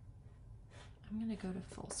 I'm going to go to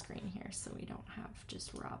full screen here so we don't have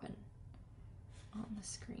just Robin on the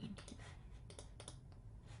screen here.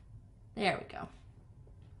 There we go.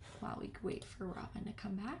 While we wait for Robin to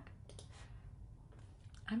come back,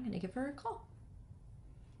 I'm going to give her a call.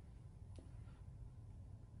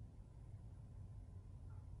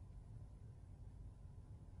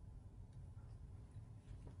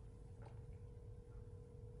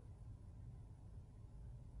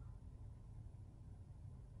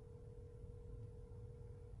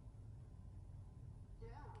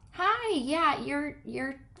 Hi, yeah,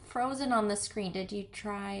 you're frozen on the screen. Did you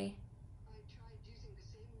try? I tried using the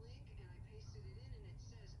same link and I pasted it in and it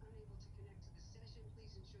says unable to connect to the session.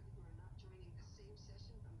 Please ensure that you are not joining the same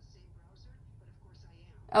session from the same browser, but of course I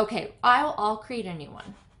am. Okay, I'll create a new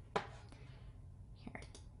one. Here.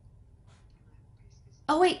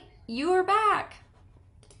 Oh wait, you are back.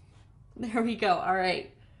 There we go. All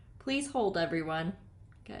right. Please hold, everyone.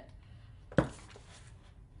 Good.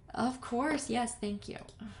 Of course, yes, thank you,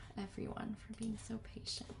 everyone, for being so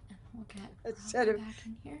patient. And we'll get Robin back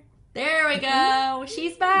in here. There we go.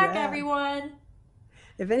 She's back, Yeah. everyone.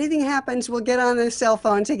 If anything happens, we'll get on a cell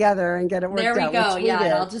phone together and get it worked out. There we go. which we Yeah, did.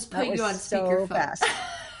 and I'll just put That you on was so speakerphone. fast.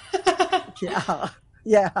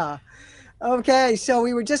 Yeah. Okay, so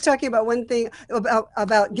we were just talking about one thing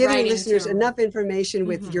about giving Writing listeners to- enough information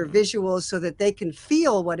with your visuals so that they can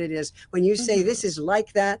feel what it is. When you say this is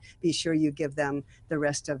like that, be sure you give them the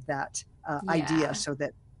rest of that Yeah. idea so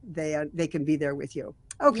that they can be there with you.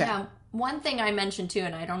 Okay. Yeah, one thing I mentioned too,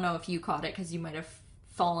 and I don't know if you caught it because you might have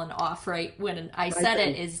fallen off right when I said then.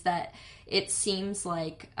 it, is that it seems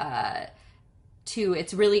like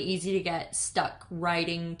it's really easy to get stuck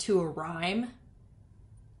writing to a rhyme,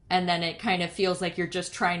 and then it kind of feels like you're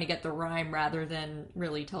just trying to get the rhyme rather than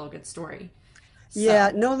really tell a good story. So,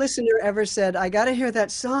 Yeah, no listener ever said, I got to hear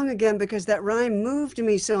that song again because that rhyme moved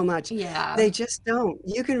me so much. yeah. They just don't.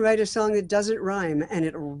 You can write a song that doesn't rhyme and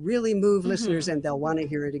it'll really move listeners and they'll want to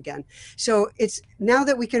hear it again. So it's now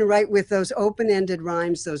that we can write with those open-ended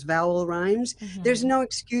rhymes, those vowel rhymes, there's no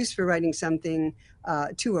excuse for writing something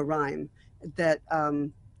to a rhyme that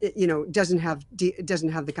doesn't have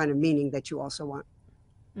the kind of meaning that you also want.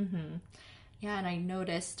 Yeah, and I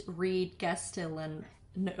noticed Reed Gestil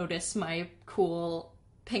noticed my cool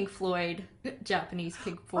Pink Floyd, Japanese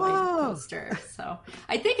Pink Floyd poster. So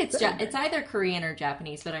I think it's either Korean or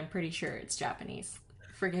Japanese, but I'm pretty sure it's Japanese.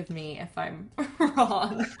 Forgive me if I'm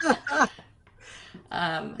wrong.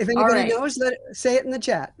 If anybody knows, say it in the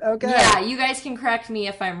chat. Okay. Yeah, you guys can correct me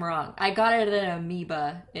if I'm wrong. I got it at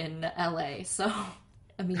Amoeba in LA, so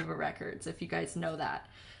Amoeba Records, if you guys know that.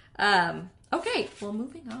 Okay, well,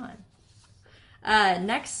 moving on.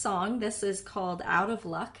 Next song, this is called Out of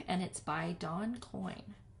Luck, and it's by Dawn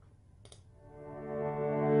Coyne.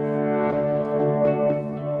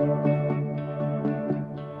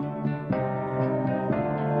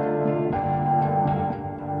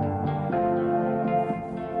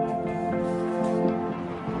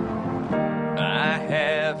 I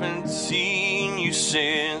haven't seen you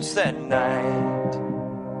since that night.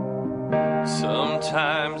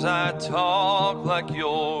 Sometimes I talk like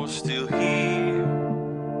you're still here.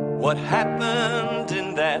 What happened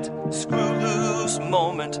in that screw loose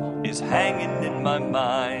moment is hanging in my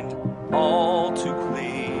mind all too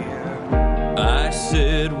clear. I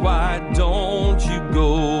said, why don't you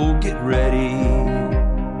go get ready?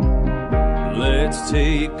 Let's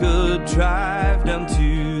take a drive down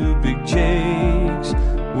to Big Jake's.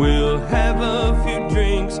 We'll have a few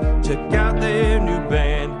drinks, check out their new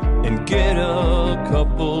band, and get a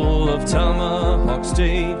couple of tomahawk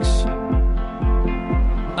steaks.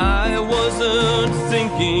 wasn't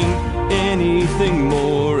thinking anything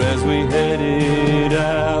more as we headed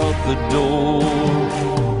out the door.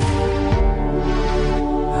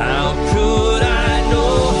 How could I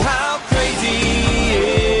know how crazy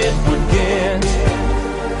it would get?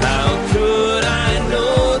 How could I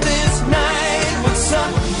know this night would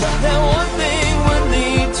suck? That one thing would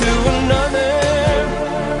lead to another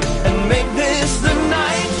and make this the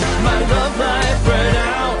night my love life ran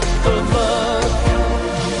out of luck.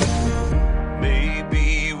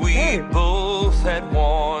 Maybe we both had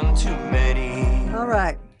one too many. All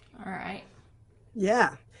right. All right.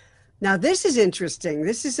 Yeah. Now this is interesting.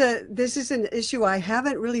 This is an issue I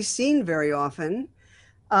haven't really seen very often.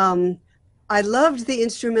 I loved the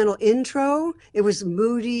instrumental intro. It was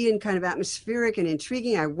moody and kind of atmospheric and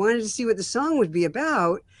intriguing. I wanted to see what the song would be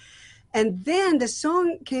about. And then the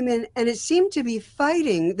song came in and it seemed to be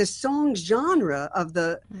fighting the song's genre of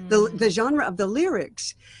the genre of the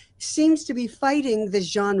lyrics seems to be fighting the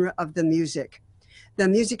genre of the music. The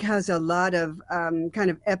music has a lot of kind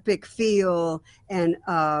of epic feel and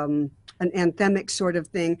an anthemic sort of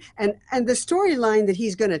thing. And the storyline that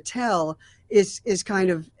he's going to tell is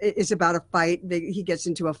about a fight. He gets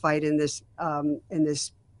into a fight in this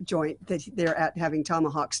joint that they're at having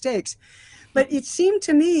tomahawk steaks. But it seemed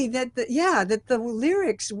to me that the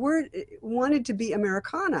lyrics wanted to be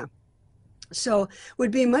Americana. So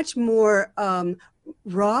would be much more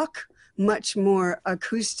rock, much more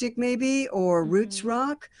acoustic maybe, or roots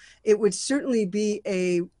rock. It would certainly be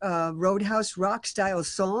a Roadhouse rock style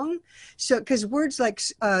song. So, because words like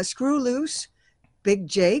Screw Loose, Big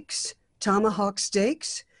Jakes, Tomahawk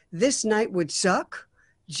Steaks, This Night Would Suck,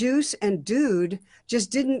 Juice, and Dude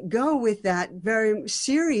just didn't go with that very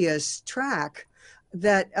serious track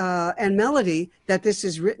that and melody that this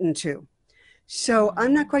is written to. So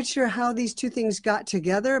I'm not quite sure how these two things got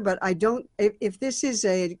together, but I don't, if this is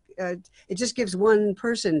it just gives one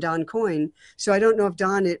person, Don Coyne. So I don't know if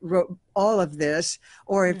Don wrote all of this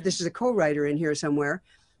or if this is a co-writer in here somewhere,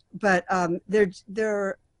 but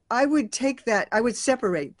I would take that, I would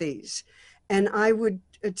separate these and I would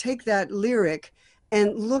take that lyric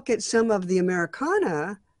and look at some of the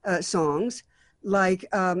Americana songs like,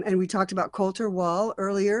 and we talked about Colter Wall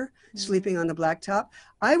earlier, Sleeping on the Blacktop.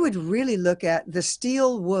 I would really look at the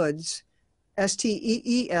Steel Woods,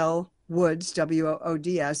 Steel Woods, Woods,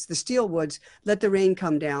 the Steel Woods, Let the Rain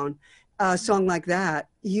Come Down, a song like that.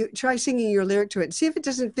 You try singing your lyric to it. See if it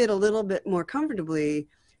doesn't fit a little bit more comfortably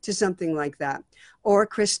to something like that. Or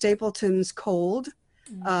Chris Stapleton's Cold,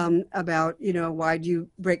 about, why'd you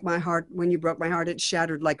break my heart? When you broke my heart, it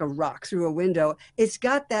shattered like a rock through a window. It's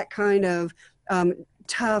got that kind of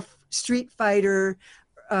tough street fighter,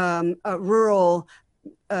 rural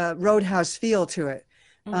Roadhouse feel to it.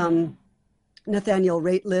 Nathaniel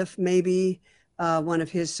Rateliff, maybe one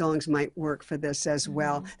of his songs might work for this as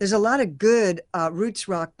well. There's a lot of good roots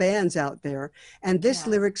rock bands out there, and this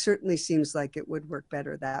lyric certainly seems like it would work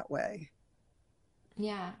better that way.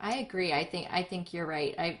 Yeah, I agree. I think you're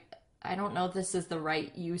right. I don't know if this is the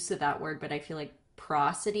right use of that word, but I feel like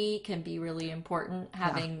prosody can be really important.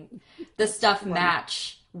 Having the stuff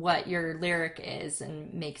match what your lyric is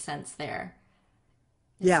and make sense there.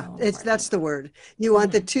 Yeah, that's the word. You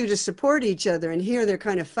want the two to support each other, and here they're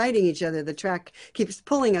kind of fighting each other. The track keeps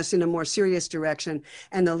pulling us in a more serious direction,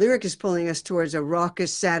 and the lyric is pulling us towards a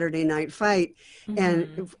raucous Saturday night fight.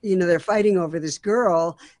 And they're fighting over this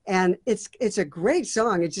girl, and it's a great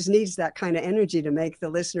song. It just needs that kind of energy to make the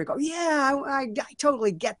listener go, "Yeah, I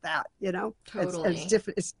totally get that." Totally. It's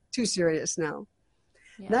different. It's too serious now.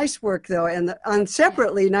 Yeah. Nice work though, and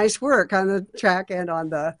separately, nice work on the track and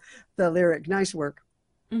on the lyric. Nice work.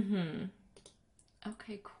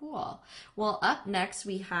 Okay, cool. Well, up next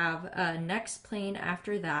we have Next Plane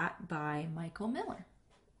After That by Michael Miller.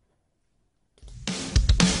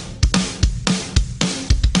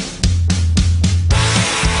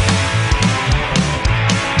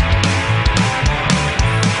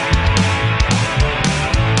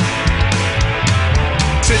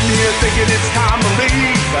 Sitting here thinking it's time to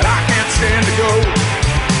leave, but I can't stand to go.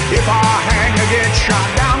 If I hang or get shot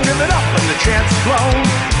down, give it up and the chance is blown.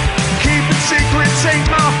 Keeping secrets ain't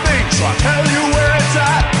my thing, so I'll tell you where it's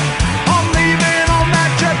at. I'm leaving on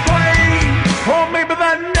that jet plane, or maybe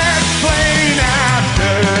the next plane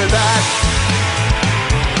after that.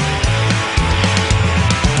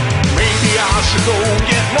 Maybe I should go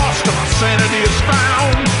get lost till my sanity is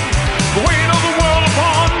found. The weight of the world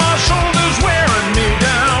upon my shoulders wearing me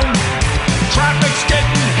down. Traffic's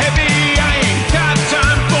getting heavy, I ain't got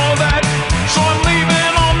time for that. So I'm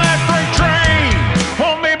leaving on that freight train,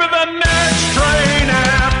 or maybe the next train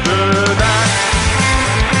after that.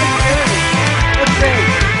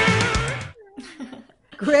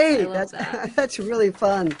 love that. That's really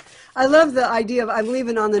fun. I love the idea of I'm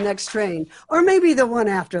leaving on the next train, or maybe the one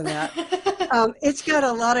after that. It's got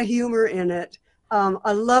a lot of humor in it.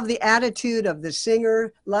 I love the attitude of the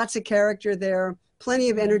singer, lots of character there, plenty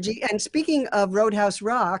of energy. And speaking of Roadhouse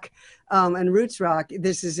Rock and Roots Rock,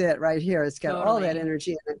 this is it right here. It's got all that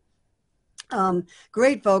energy in it.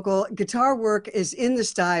 Great vocal. Guitar work is in the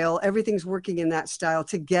style. Everything's working in that style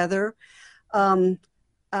together.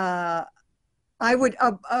 I would,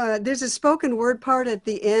 there's a spoken word part at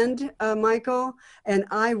the end, Michael, and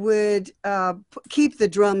I would keep the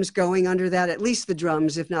drums going under that, at least the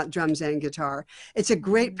drums, if not drums and guitar. It's a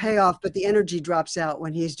great payoff, but the energy drops out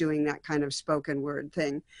when he's doing that kind of spoken word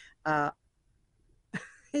thing.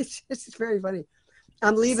 It's very funny.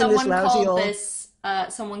 I'm leaving this lousy old...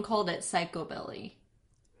 Someone called it Psychobilly.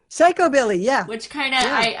 Psychobilly, yeah. Which kind of,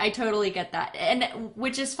 yeah. I totally get that. And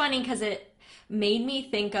which is funny because it made me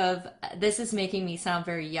think of, this is making me sound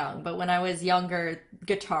very young, but when I was younger,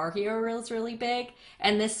 Guitar Hero was really big,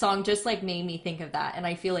 and this song just like made me think of that, and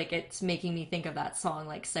I feel like it's making me think of that song,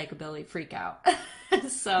 like Psychobilly Freak Out.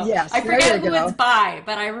 So yes, I forget who it's by,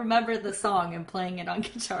 but I remember the song and playing it on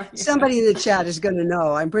Guitar Hero. Somebody in the chat is going to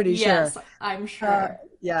know, I'm pretty sure. Yes, I'm sure.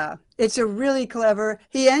 Yeah, it's a really clever,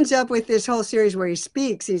 he ends up with this whole series where he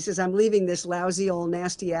speaks. He says, I'm leaving this lousy old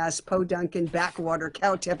nasty ass Po Duncan backwater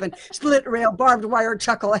cow tipping split rail barbed wire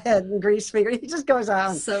chuckle head and grease finger. He just goes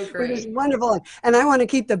on. So great. It is wonderful. And I want to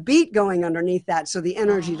keep the beat going underneath that so the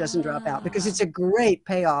energy doesn't drop out, because it's a great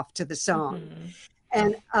payoff to the song.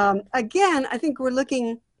 And again, I think we're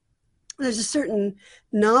looking, there's a certain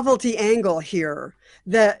novelty angle here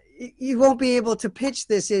that you won't be able to pitch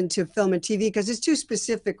this into film and TV because it's too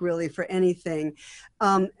specific really for anything.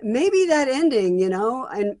 Maybe that ending, you know,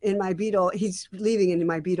 in my Beatle, he's leaving in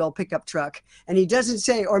my Beatle pickup truck, and he doesn't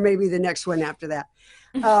say, or maybe the next one after that.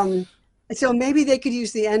 So maybe they could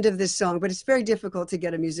use the end of this song, but it's very difficult to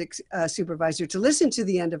get a music supervisor to listen to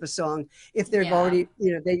the end of a song if they've already,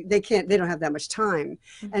 you know, they don't have that much time.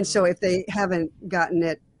 And so if they haven't gotten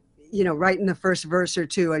it, you know, right in the first verse or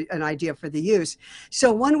two, an idea for the use.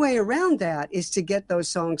 So one way around that is to get those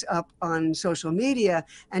songs up on social media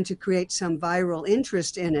and to create some viral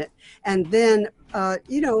interest in it. And then,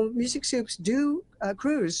 you know, music soups do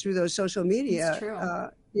cruise through those social media.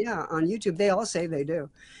 Yeah, on YouTube. They all say they do.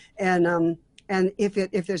 And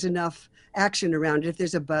if there's enough action around it, if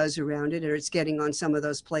there's a buzz around it, or it's getting on some of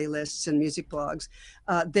those playlists and music blogs,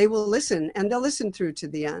 they will listen, and they'll listen through to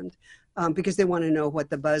the end. Because they want to know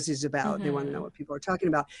what the buzz is about. They want to know what people are talking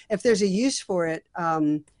about. If there's a use for it,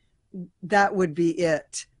 that would be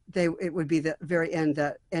it. It would be the very end,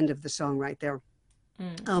 the end of the song right there.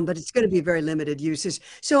 But it's going to be very limited uses.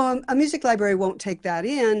 So a music library won't take that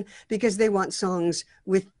in because they want songs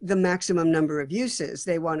with the maximum number of uses.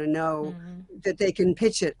 They want to know that they can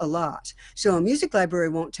pitch it a lot. So a music library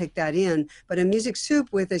won't take that in, but a music soup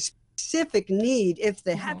with a specific need if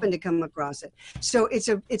they happen to come across it. So it's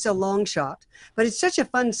a long shot, but it's such a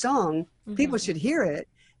fun song. People should hear it.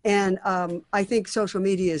 And I think social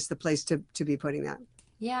media is the place to be putting that.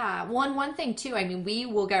 Yeah. One thing too, I mean, we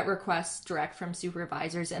will get requests direct from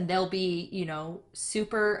supervisors, and they'll be, you know,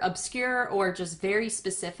 super obscure or just very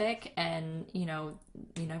specific. And, you know,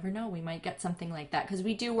 you never know, we might get something like that. Because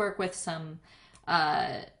we do work with some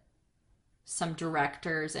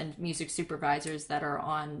directors and music supervisors that are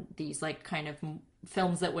on these like kind of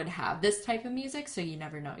films that would have this type of music. So you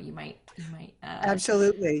never know, you might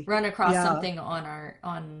absolutely run across something on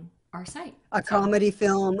our site. A comedy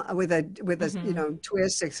film with a you know,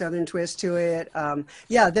 twist, a southern twist to it.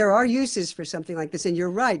 Yeah, there are uses for something like this, and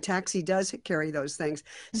you're right, Taxi does carry those things.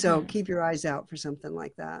 So keep your eyes out for something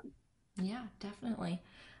like that. Yeah, definitely.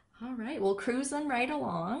 All right, well, cruising right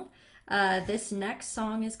along. This next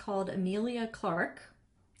song is called Emilia Clarke,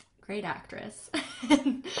 great actress,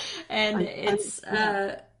 and it's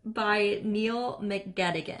by Neil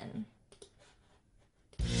McGettigan.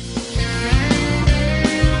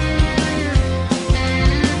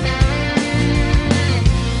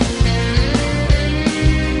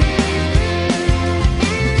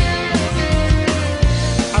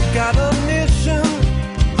 I've got a mission,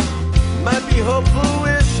 might be hopeful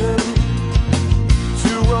wishing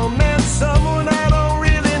to romance someone I don't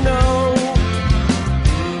really know,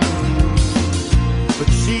 but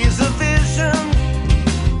she's a vision,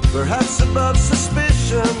 perhaps above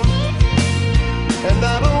suspicion, and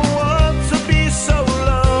I don't want to be so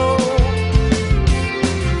low.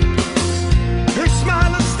 Her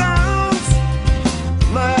smile astounds,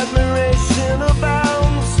 my admiration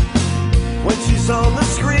abounds. When she's on the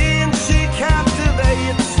screen, she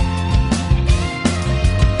captivates.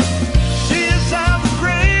 She is of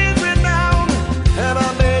great renown, and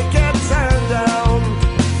I make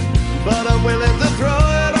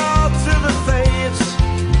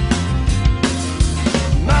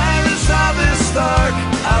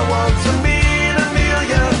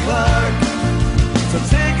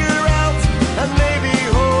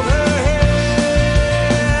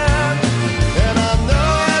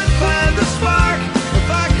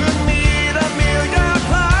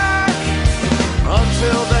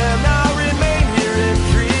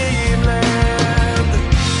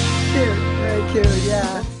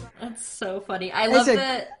funny. I It's love a-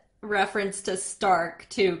 the reference to Stark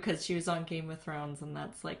too, because she was on Game of Thrones, and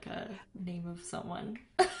that's like a name of someone.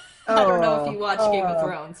 I don't know if you watch Game of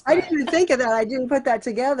Thrones, I but didn't even think of that. I didn't put that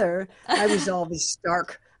together. I resolve as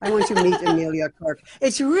Stark. I want to meet Amelia Clark.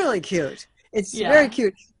 It's really cute. It's Yeah. very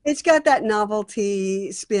cute. It's got that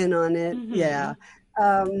novelty spin on it. Mhm. Yeah.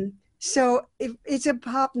 So if it's a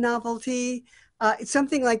pop novelty.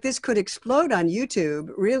 Something like this could explode on YouTube,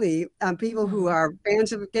 really. People who are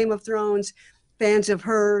fans of Game of Thrones, fans of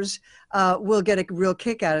hers, will get a real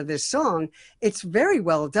kick out of this song. It's very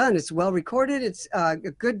well done. It's well recorded. It's a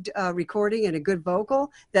good recording and a good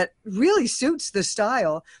vocal that really suits the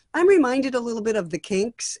style. I'm reminded a little bit of the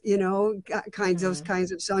Kinks, those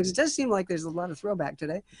kinds of songs. It does seem like there's a lot of throwback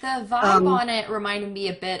today. the vibe on it reminded me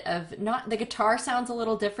a bit of not the guitar sounds a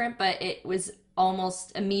little different, but it was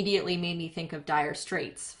almost immediately made me think of Dire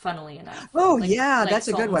Straits, funnily enough. Oh, Like- yeah, like that's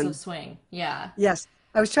a good Sultans one. of Swing. Yeah. Yes.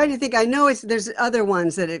 I was trying to think. I know there's other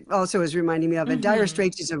ones that it also is reminding me of, and Dire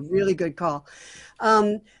Straits is a really good call.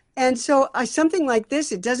 And so something like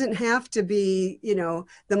this, it doesn't have to be,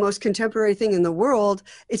 the most contemporary thing in the world.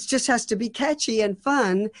 It just has to be catchy and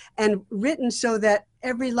fun and written so that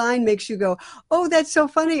every line makes you go, oh, that's so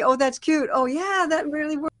funny. Oh, that's cute. Oh, yeah, that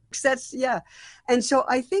really works. Yeah. And so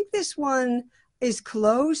I think this one is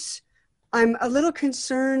close. I'm a little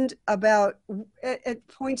concerned about at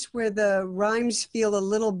points where the rhymes feel a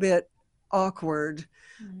little bit awkward.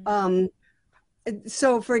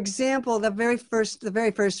 So, for example, the very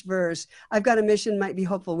first verse, I've got a mission, might be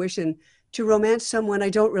hopeful wishing to romance someone I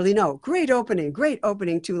don't really know. Great opening,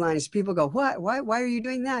 2 lines. People go, what? Why are you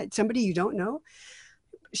doing that? Somebody you don't know?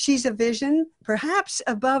 She's a vision, perhaps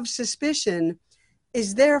above suspicion,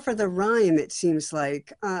 is there for the rhyme, it seems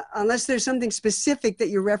like, unless there's something specific that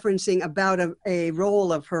you're referencing about a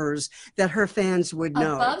role of hers that her fans would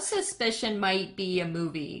know. Above Suspicion might be a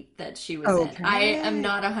movie that she was Okay. in. I am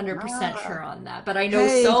not 100% sure on that, but I know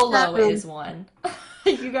Hey, Solo Catherine. is one.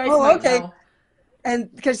 You guys Oh, might okay. know.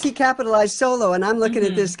 And because he capitalized Solo, and I'm looking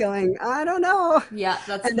at this going, I don't know. Yeah,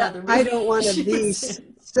 that's And another movie. I don't want to she be was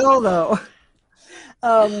in. Solo.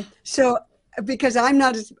 So because I'm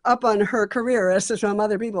not as up on her career as some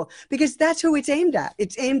other people, because that's who it's aimed at.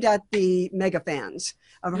 It's aimed at the mega fans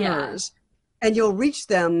of Yeah. hers, and you'll reach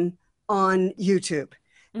them on YouTube.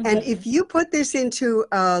 And if you put this into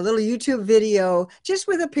a little YouTube video, just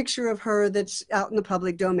with a picture of her that's out in the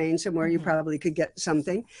public domain somewhere, you probably could get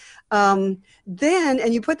something. And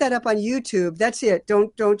you put that up on YouTube, that's it.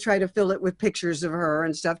 Don't try to fill it with pictures of her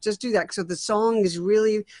and stuff. Just do that. So the song is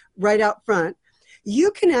really right out front.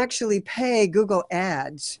 You can actually pay Google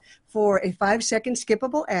Ads for a 5-second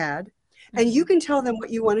skippable ad, and you can tell them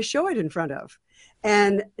what you want to show it in front of.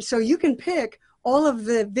 And so you can pick all of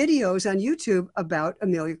the videos on YouTube about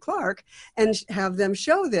Amelia Clark and have them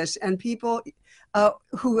show this. And people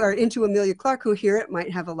who are into Amelia Clark, who hear it,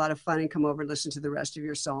 might have a lot of fun and come over and listen to the rest of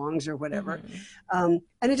your songs or whatever. And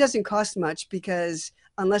it doesn't cost much, because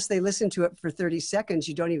unless they listen to it for 30 seconds,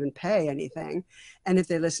 you don't even pay anything. And if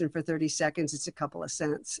they listen for 30 seconds, it's a couple of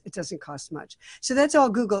cents. It doesn't cost much. So that's all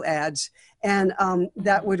Google Ads. And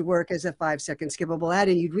that would work as a 5-second skippable ad.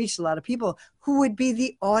 And you'd reach a lot of people who would be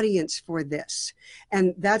the audience for this.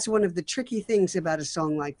 And that's one of the tricky things about a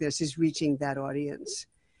song like this, is reaching that audience.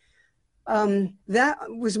 That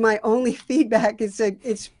was my only feedback.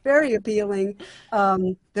 It's very appealing.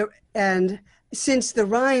 And since the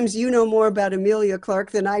rhymes, you know more about Amelia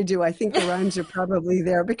Clark than I do. I think the rhymes are probably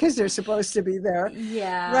there because they're supposed to be there.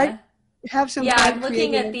 Yeah. Right? Have some Yeah, fun I'm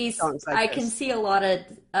looking at creating these. songs like I this. can see a lot of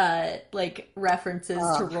like references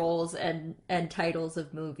to roles and titles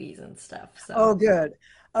of movies and stuff. So Oh, good.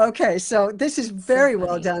 Okay, so this is very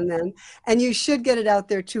well funny. done then. And you should get it out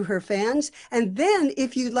there to her fans. And then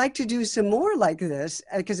if you'd like to do some more like this,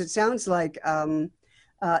 because it sounds like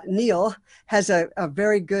Neil has a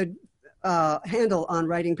very good handle on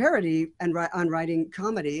writing parody and on writing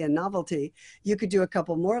comedy and novelty, you could do a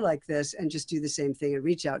couple more like this and just do the same thing and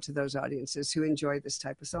reach out to those audiences who enjoy this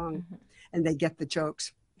type of song and they get the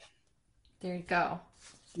jokes. there you go.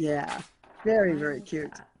 Yeah, very, very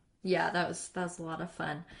cute. Yeah, that was a lot of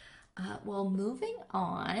fun. Well, moving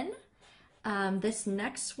on. This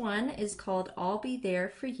next one is called "I'll Be There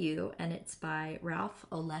for You," and it's by Ralph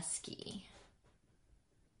Oleski.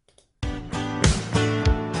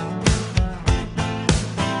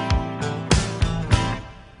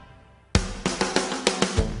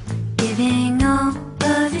 Giving all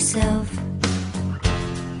of yourself.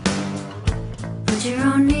 Put your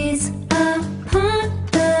own needs upon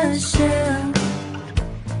the shelf.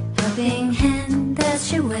 Helping hand,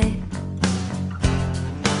 that's your way.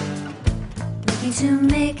 Looking to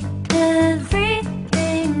make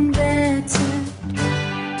everything better.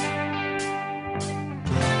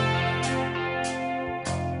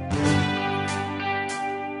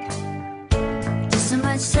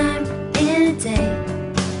 much time in a day,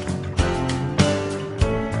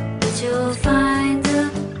 but you'll find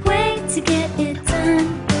a way to get it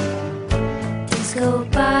done. Days go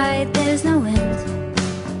by, there's no end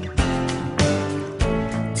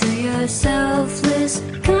to your selfless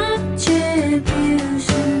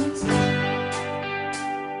contributions.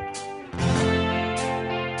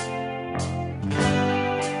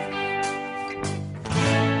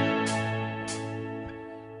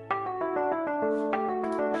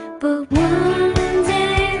 But one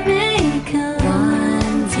day may come,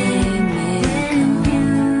 one day may come,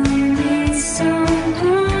 when you need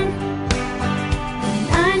someone, and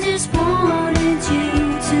I just wanted you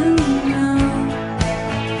to know,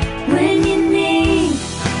 when you need,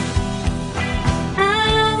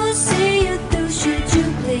 I will see you through should you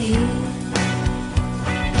bleed.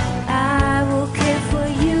 I will care for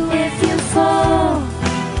you if you fall,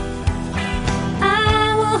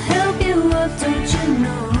 I will help you up, don't you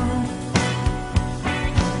know?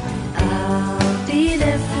 I'll be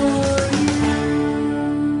there for you.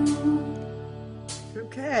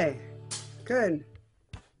 Okay, good.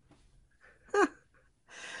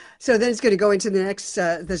 So then it's going to go into the next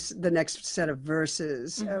the next set of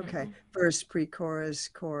verses. Okay, verse, pre-chorus,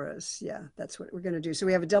 chorus. Yeah, that's what we're going to do. So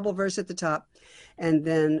we have a double verse at the top, and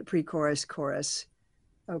then pre-chorus, chorus.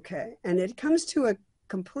 Okay, and it comes to a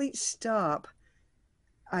complete stop,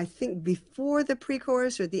 I think, before the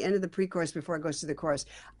pre-chorus or at the end of the pre-chorus before it goes to the chorus.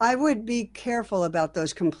 I would be careful about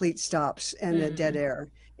those complete stops and the dead air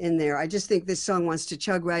in there. I just think this song wants to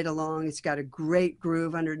chug right along. It's got a great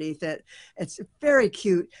groove underneath it. It's very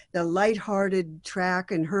cute. The lighthearted track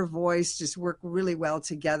and her voice just work really well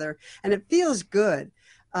together, and it feels good.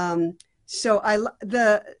 So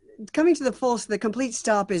the coming to the complete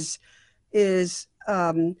stop is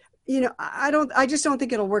I just don't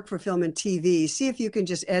think it'll work for film and TV. See if you can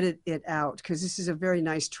just edit it out, because this is a very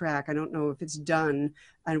nice track. I don't know if it's done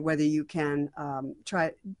and whether you can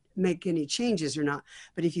try make any changes or not.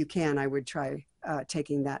 But if you can, I would try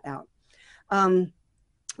taking that out.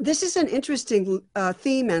 This is an interesting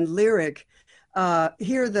theme and lyric.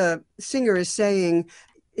 Here the singer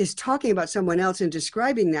is talking about someone else and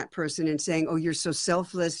describing that person and saying, oh, you're so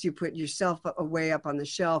selfless. You put yourself away up on the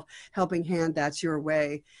shelf, helping hand, that's your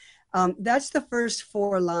way. That's the first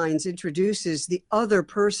 4 lines, introduces the other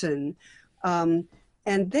person. And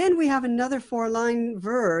then we have another 4-line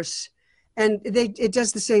verse, and it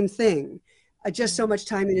does the same thing. Just so much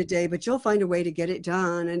time in a day, but you'll find a way to get it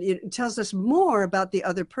done. And it tells us more about the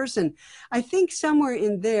other person. I think somewhere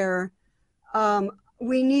in there,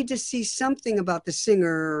 we need to see something about the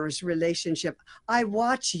singer's relationship. I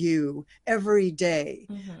watch you every day.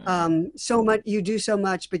 So much, you do so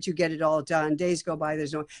much, but you get it all done. Days go by,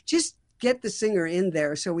 there's no, just get the singer in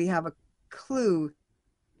there so we have a clue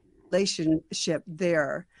relationship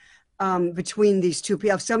there between these two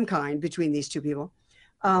people, of some kind between these two people.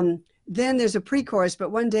 Then there's a pre-chorus, but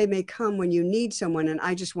one day may come when you need someone, and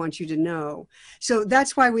I just want you to know. So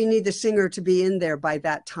that's why we need the singer to be in there by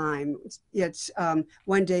that time. It's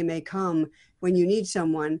one day may come when you need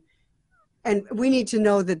someone, and we need to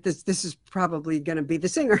know that this is probably going to be the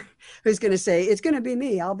singer who's going to say, it's going to be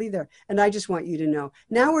me, I'll be there, and I just want you to know.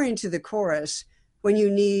 Now we're into the chorus. When you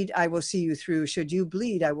need, I will see you through. Should you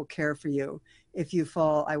bleed, I will care for you. If you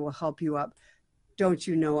fall, I will help you up. Don't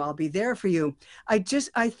you know I'll be there for you? I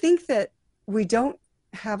think that we don't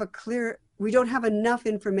have enough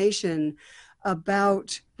information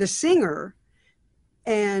about the singer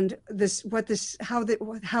and how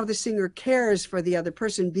the singer cares for the other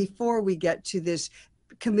person before we get to this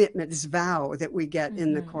commitment, this vow that we get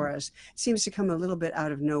in the chorus. It seems to come a little bit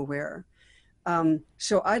out of nowhere.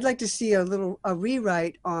 So I'd like to see a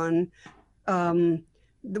rewrite on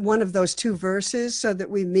one of those 2 verses so that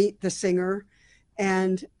we meet the singer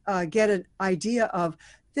and get an idea of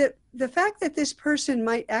the fact that this person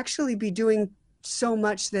might actually be doing so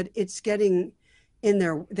much that it's getting in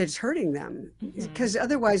there, that's hurting them. Because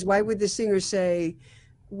otherwise, why would the singer say,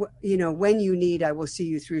 when you need, I will see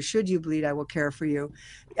you through. Should you bleed, I will care for you.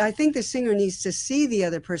 I think the singer needs to see the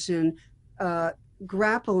other person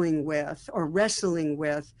grappling with or wrestling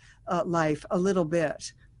with life a little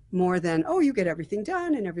bit more than, oh, you get everything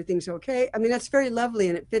done and everything's okay. I mean, that's very lovely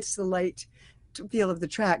and it fits the light feel of the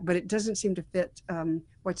track, but it doesn't seem to fit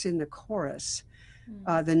what's in the chorus,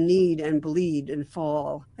 the need and bleed and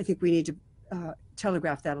fall. I think we need to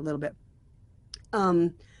telegraph that a little bit.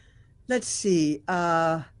 Let's see.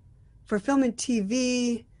 For film and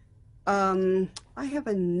TV, I have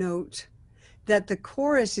a note that the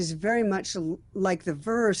chorus is very much like the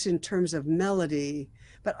verse in terms of melody,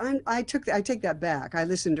 But I take that back. I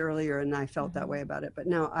listened earlier and I felt that way about it, but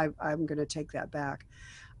now I'm going to take that back.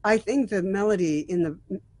 I think the melody in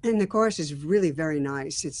the chorus is really very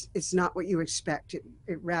nice. It's not what you expect.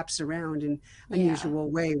 It wraps around in an unusual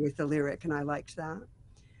way with the lyric, and I liked that.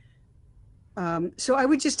 So I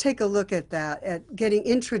would just take a look at that, at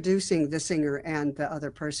introducing the singer and the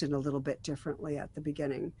other person a little bit differently at the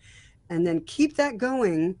beginning, and then keep that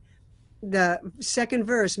going. The second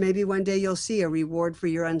verse, maybe one day you'll see a reward for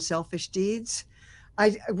your unselfish deeds.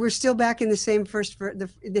 We're still back in the same first verse.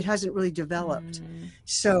 It hasn't really developed.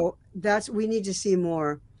 So we need to see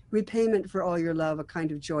more. Repayment for all your love, a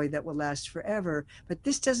kind of joy that will last forever. But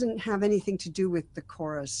this doesn't have anything to do with the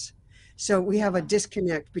chorus. So we have a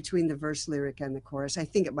disconnect between the verse lyric and the chorus. I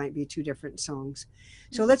think it might be two different songs.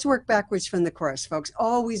 So let's work backwards from the chorus, folks.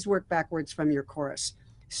 Always work backwards from your chorus.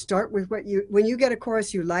 Start with when you get a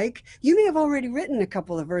chorus you like, you may have already written a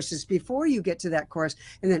couple of verses before you get to that chorus,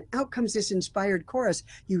 and then out comes this inspired chorus.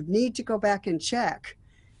 You need to go back and check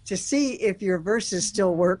to see if your verses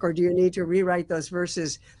still work, or do you need to rewrite those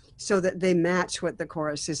verses so that they match what the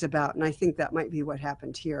chorus is about. And I think that might be what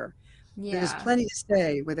happened here. Yeah. There's plenty to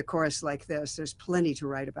say with a chorus like this. There's plenty to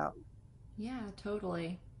write about. Yeah,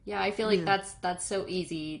 totally. Yeah, I feel like that's so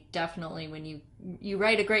easy, definitely, when you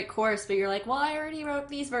write a great chorus, but you're like, well, I already wrote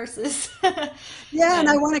these verses. Yeah, and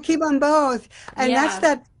I want to keep them both. And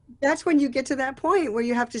that's when you get to that point where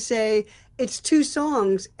you have to say, it's two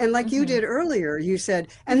songs. And like you did earlier, you said,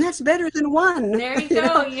 and that's better than one. There you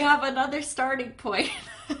go. You have another starting point.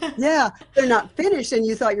 Yeah, they're not finished and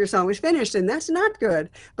you thought your song was finished, and that's not good.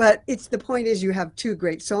 But the point is you have two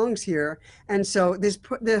great songs here. And so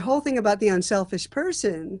the whole thing about the unselfish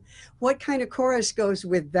person, what kind of chorus goes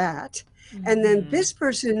with that? And then this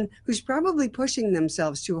person who's probably pushing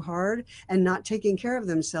themselves too hard and not taking care of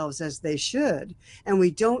themselves as they should. And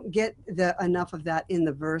we don't get enough of that in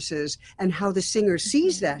the verses, and how the singer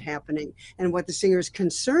sees that happening and what the singer is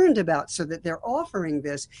concerned about, so that they're offering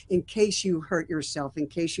this in case you hurt yourself, in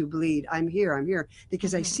case you bleed. I'm here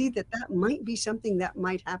because I see that might be something that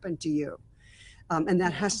might happen to you. And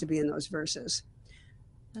that has to be in those verses.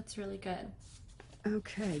 That's really good.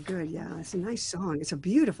 Okay, good. Yeah, it's a nice song. It's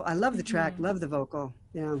I love the track, love the vocal.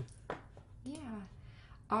 Yeah. Yeah.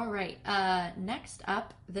 All right. Next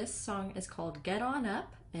up, this song is called Get On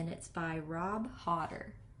Up, and it's by Rob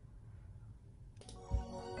Hodder.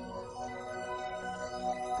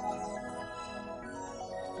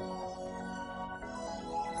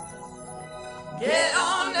 Get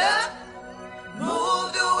on up,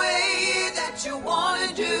 move the way that you want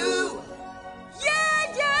to do.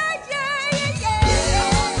 Yeah, yeah, yeah, yeah,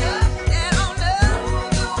 yeah. Get on up, move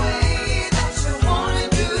the way that you want to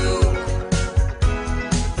do.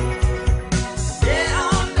 Get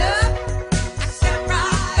on up, step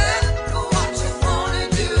right up for what you want to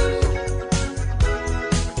do.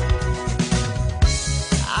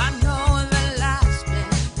 I know that life's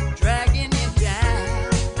been dragging you down.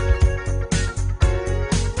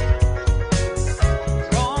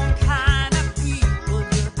 Wrong kind of people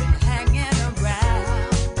you've been hanging around.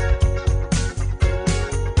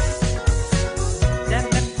 Let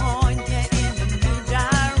me point you in a new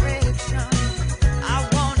direction. I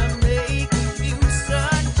wanna make a few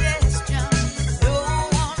suggestions. No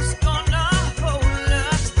one's gonna hold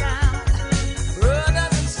us down.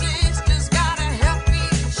 Brothers and sisters gotta help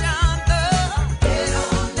each other. Get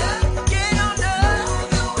on up, move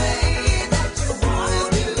the way that you wanna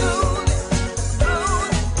do.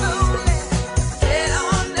 Get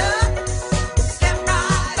on up, step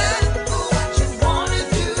right up for what you wanna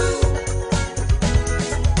do.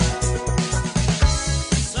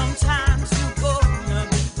 Sometimes you're gonna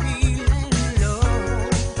be feeling low.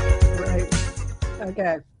 Right.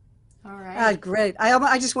 Okay. All right. Great.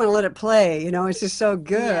 I just want to let it play. It's just so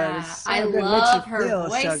good. Yeah, It's so I good. Makes love you her feel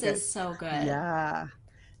voice so good. is so good. Yeah.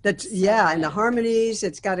 So and the good. harmonies,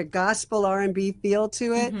 it's got a gospel R&B feel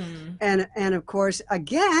to it. And of course,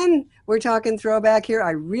 again, we're talking throwback here.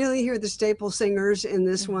 I really hear the staple singers in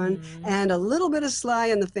this one, and a little bit of Sly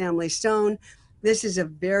and the Family Stone. This is a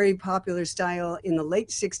very popular style in the late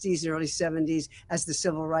 60s and early 70s as the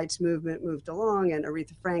civil rights movement moved along, and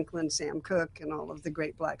Aretha Franklin, Sam Cooke, and all of the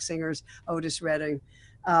great black singers, Otis Redding.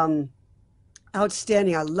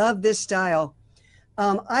 Outstanding. I love this style.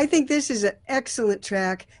 I think this is an excellent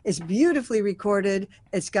track. It's beautifully recorded.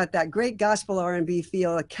 It's got that great gospel R&B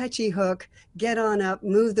feel, a catchy hook. Get on up,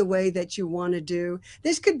 move the way that you want to do.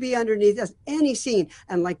 This could be underneath any scene.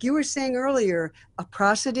 And like you were saying earlier, a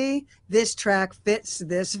prosody, this track fits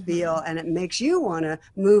this feel, and it makes you want to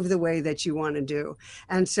move the way that you want to do.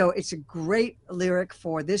 And so it's a great lyric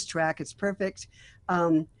for this track. It's perfect.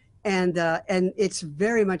 And it's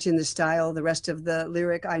very much in the style. The rest of the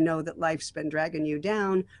lyric, I know that life's been dragging you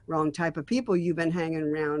down, wrong type of people you've been hanging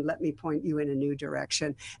around, let me point you in a new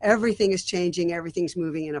direction. Everything is changing, everything's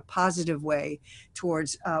moving in a positive way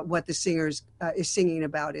towards what the singer is singing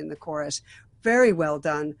about in the chorus. Very well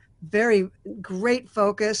done, very great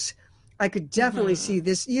focus. I could definitely see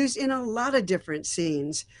this used in a lot of different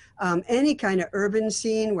scenes. Any kind of urban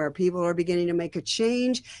scene where people are beginning to make a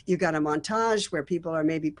change. You got a montage where people are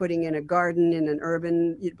maybe putting in a garden in an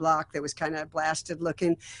urban block that was kind of blasted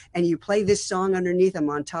looking, and you play this song underneath a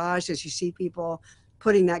montage as you see people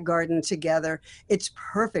putting that garden together. It's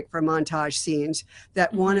perfect for montage scenes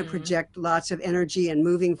that want to project lots of energy and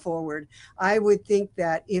moving forward. I would think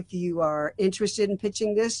that if you are interested in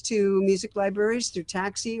pitching this to music libraries through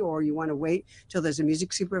Taxi, or you want to wait till there's a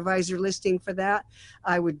music supervisor listing for that,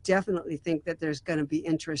 I would definitely think that there's going to be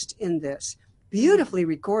interest in this. Beautifully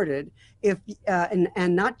recorded.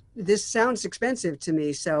 And not, this sounds expensive to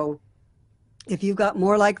me, so if you've got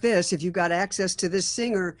more like this, if you've got access to this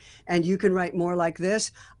singer and you can write more like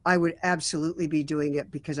this, I would absolutely be doing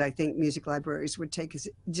it, because I think music libraries would take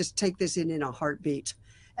this in a heartbeat.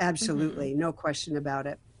 Absolutely. No question about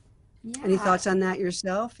it. Yeah. Any thoughts on that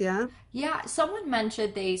yourself? Yeah. Yeah, someone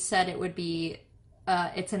mentioned, they said it would be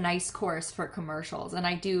it's a nice course for commercials, and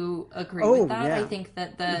I do agree with that. Yeah. I think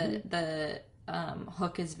that the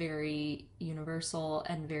hook is very universal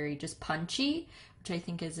and very just punchy, which I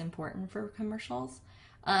think is important for commercials.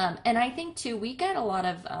 And I think too, we get a lot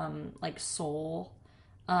of like soul,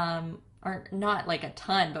 or not like a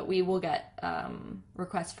ton, but we will get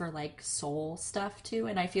requests for like soul stuff too,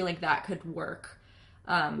 and I feel like that could work.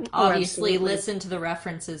 Obviously, absolutely. listen to the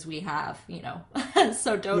references we have,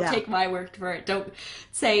 so don't take my word for it. Don't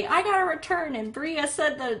say I got a return and Bria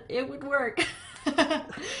said that it would work.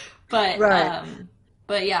 But Right.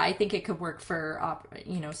 but yeah, I think it could work for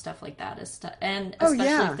stuff like that, and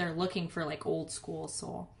especially if they're looking for like old school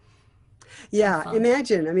soul. Yeah. fun.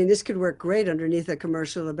 Imagine. I mean, this could work great underneath a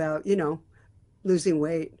commercial about, losing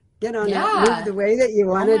weight. Get on that, Yeah. move the way that you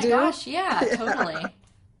Oh want to my do. gosh, yeah, totally.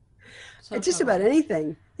 So Just totally. about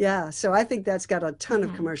anything. Yeah. So I think that's got a ton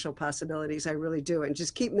of commercial possibilities. I really do. And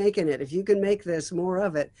just keep making it. If you can make this more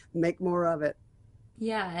of it, make more of it.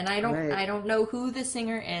 Yeah, and Right. I don't know who the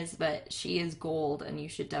singer is, but she is gold, and you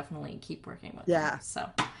should definitely keep working with Yeah. her. So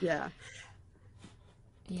Yeah.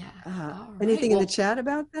 yeah. All Anything right. in the chat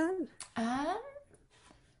about that? I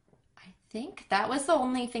think that was the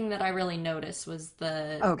only thing that I really noticed was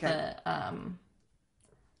Okay.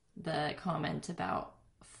 the comment about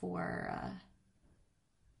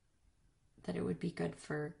that it would be good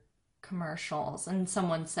for commercials. And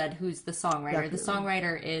someone said, who's the songwriter? The Definitely.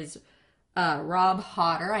 songwriter is Rob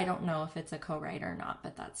Hodder. I don't know if it's a co-writer or not,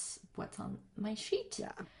 but that's what's on my sheet.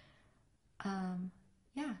 Yeah.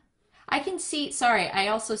 Yeah. I can see, sorry, I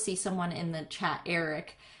also see someone in the chat,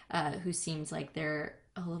 Eric, who seems like they're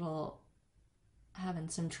a little having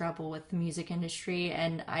some trouble with the music industry.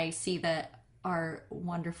 And I see that our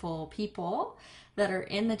wonderful people that are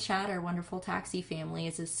in the chat, our wonderful taxi family,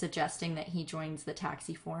 is suggesting that he joins the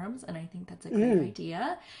taxi forums. And I think that's a great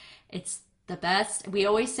idea. It's the best. We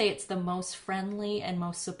always say it's the most friendly and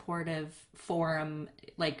most supportive forum,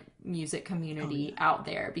 like music community out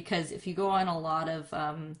there. Because if you go on a lot of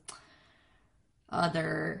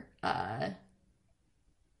other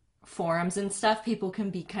forums and stuff, people can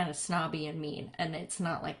be kind of snobby and mean, and it's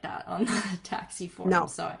not like that on the taxi forum. No.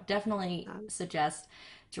 So I definitely suggest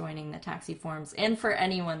joining the taxi forums, and for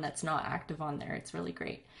anyone that's not active on there, it's really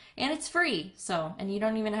great, and it's free. So, and you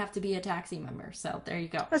don't even have to be a taxi member. So there you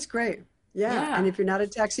go. That's great. Yeah. Yeah. And if you're not a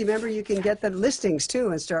taxi member, you can get the listings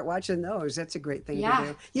too and start watching those. That's a great thing Yeah. to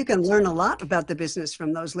do. You can learn a lot about the business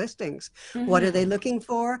from those listings. What are they looking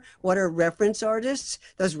for? What are reference artists?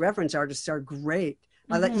 Those reference artists are great.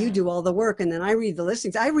 I let you do all the work, and then I read the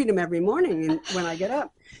listings. I read them every morning when I get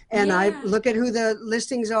up, and I Yeah. look at who the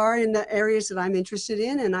listings are in the areas that I'm interested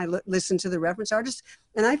in, and I listen to the reference artists,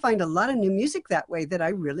 and I find a lot of new music that way that I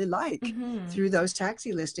really like through those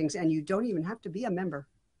taxi listings, and you don't even have to be a member.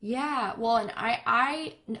 Yeah, well, and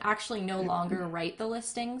I actually no longer write the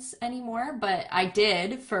listings anymore, but I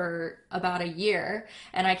did for about a year,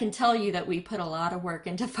 and I can tell you that we put a lot of work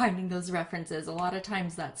into finding those references. A lot of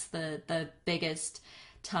times that's the biggest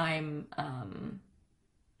time,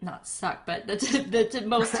 not suck, but the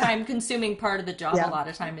most time consuming part of the job Yeah. a lot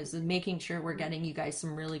of time is making sure we're getting you guys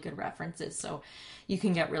some really good references so you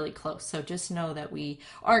can get really close. So just know that we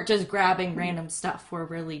aren't just grabbing random stuff. We're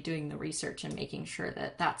really doing the research and making sure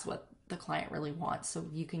that that's what the client really wants, so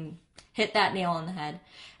you can hit that nail on the head.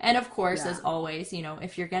 And of course, Yeah. as always,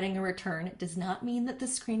 if you're getting a return, it does not mean that the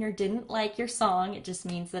screener didn't like your song. It just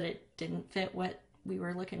means that it didn't fit what we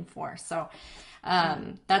were looking for. So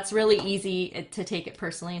that's really easy to take it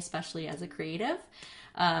personally, especially as a creative.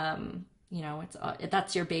 It's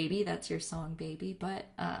that's your baby, that's your song baby, but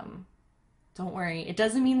don't worry, it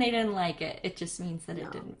doesn't mean they didn't like it. It just means that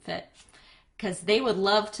it didn't fit. Because they would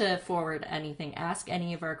love to forward anything. Ask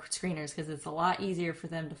any of our screeners, because it's a lot easier for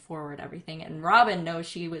them to forward everything. And Robin knows,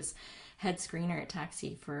 she was head screener at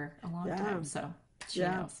Taxi for a long time, so she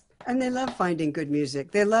knows. And they love finding good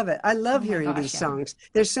music. They love it. I love hearing these songs.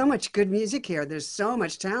 There's so much good music here. There's so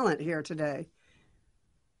much talent here today.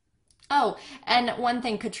 Oh, and one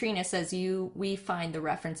thing Katrina says, we find the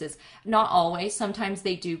references. Not always. Sometimes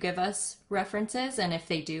they do give us references, and if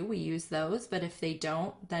they do, we use those. But if they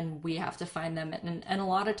don't, then we have to find them. And a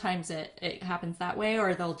lot of times it happens that way,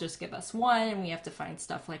 or they'll just give us one, and we have to find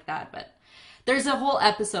stuff like that. But there's a whole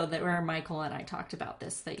episode where Michael and I talked about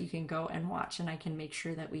this that you can go and watch, and I can make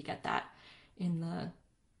sure that we get that in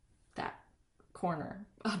that corner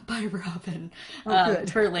by Robin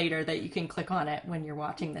for later, that you can click on it when you're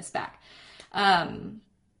watching this back.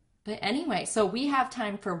 But anyway, so we have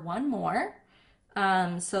time for one more.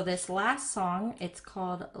 So this last song, it's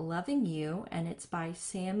called Loving You, and it's by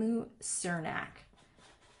Samu Cernak.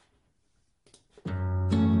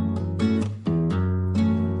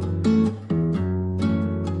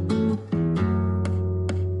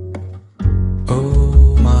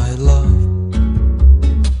 Oh, my love,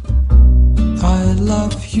 I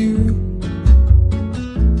love you.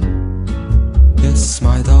 Yes,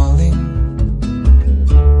 my darling,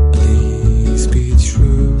 please be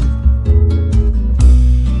true.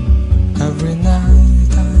 Every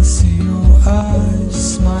night I see your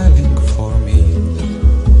eyes smiling for me,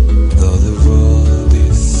 though the world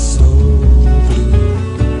is so blue,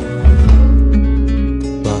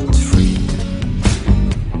 but free.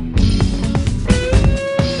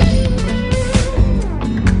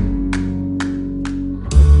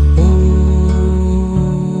 Oh,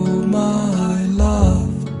 my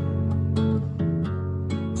love,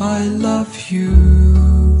 I love you.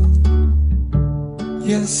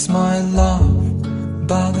 Yes, my love,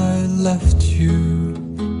 but I left you,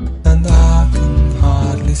 and I can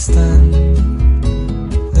hardly stand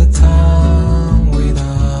the time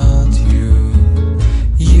without you.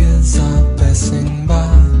 Years are passing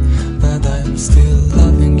by, but I'm still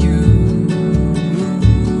loving you.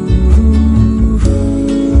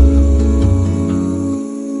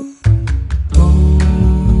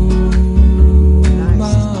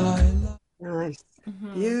 Nice.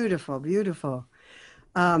 Beautiful, beautiful.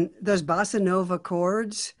 Those bossa nova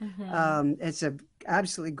chords, it's a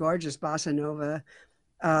absolutely gorgeous bossa nova.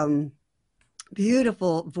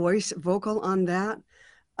 Beautiful vocal on that.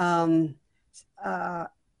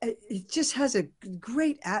 It just has a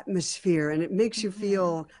great atmosphere, and it makes you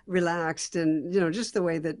feel relaxed, and just the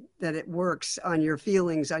way that it works on your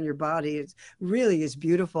feelings, on your body, it really is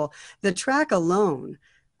beautiful. The track alone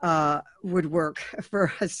would work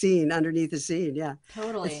for a scene, underneath a scene. Yeah,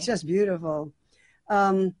 Totally. it's just beautiful.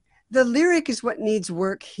 The lyric is what needs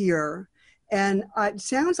work here. And it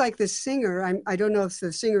sounds like the singer, I don't know if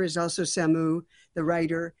the singer is also Samu, the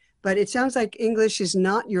writer, but it sounds like English is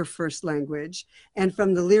not your first language. And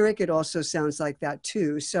from the lyric, it also sounds like that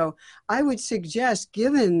too. So I would suggest,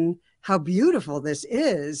 given how beautiful this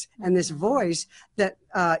is and this voice, that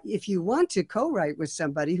if you want to co-write with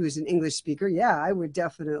somebody who's an English speaker, I would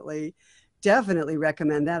definitely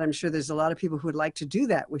recommend that. I'm sure there's a lot of people who would like to do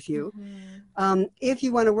that with you. If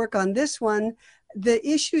you want to work on this one, the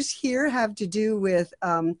issues here have to do with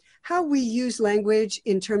how we use language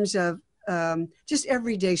in terms of just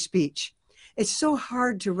everyday speech. It's so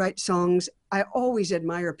hard to write songs. I always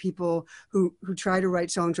admire people who try to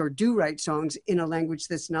write songs or do write songs in a language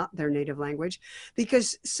that's not their native language,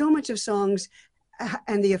 because so much of songs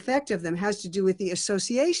and the effect of them has to do with the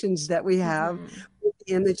associations that we have with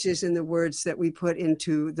the images and the words that we put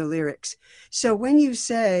into the lyrics. So when you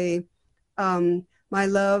say, my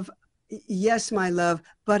love, yes, my love,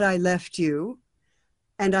 but I left you,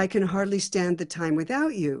 and I can hardly stand the time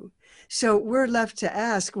without you. So we're left to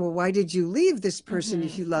ask, well, why did you leave this person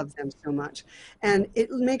if you love them so much? And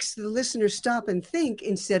it makes the listener stop and think,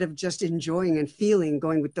 instead of just enjoying and feeling,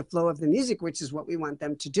 going with the flow of the music, which is what we want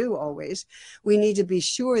them to do always. We need to be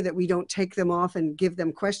sure that we don't take them off and give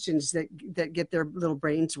them questions that get their little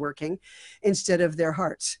brains working instead of their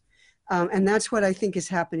hearts. And that's what I think is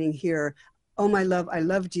happening here. Oh, my love, I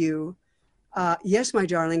loved you. Yes, my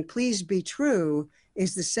darling, please be true,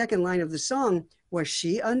 is the second line of the song. was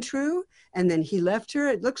she untrue? And then he left her.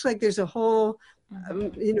 It looks like there's a whole,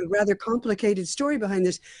 rather complicated story behind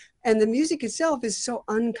this. And the music itself is so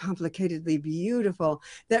uncomplicatedly beautiful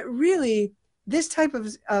that really this type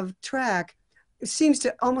of track seems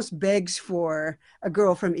to almost begs for a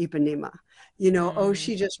girl from Ipanema. Oh,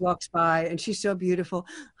 she just walks by and she's so beautiful.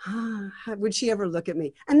 Would she ever look at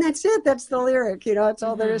me? And that's it. That's the lyric. It's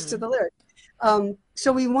all there is to the lyric.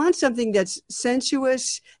 So we want something that's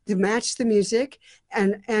sensuous to match the music,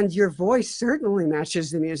 and your voice certainly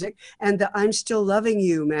matches the music, and the I'm still loving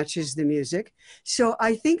you matches the music. So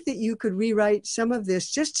I think that you could rewrite some of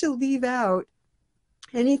this just to leave out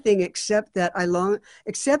anything except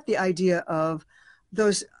the idea of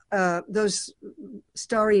those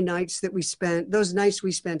starry nights that we spent, those nights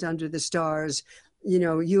we spent under the stars,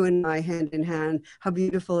 you and I hand in hand, how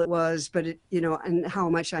beautiful it was, but and how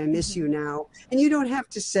much I miss you now. And you don't have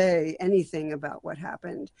to say anything about what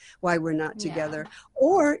happened, why we're not together,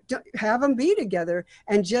 or have them be together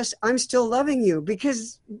and just, I'm still loving you,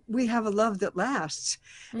 because we have a love that lasts.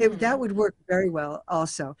 That would work very well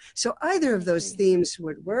also. So either of those themes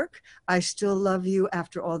would work. I still love you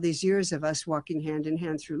after all these years of us walking hand in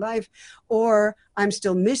hand through life, or I'm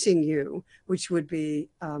still missing you, which would be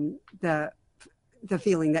the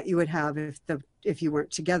feeling that you would have if you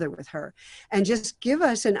weren't together with her. And just give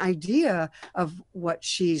us an idea of what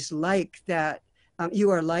she's like, that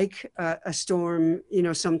you are like a storm,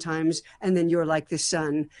 sometimes, and then you're like the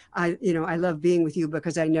sun. I love being with you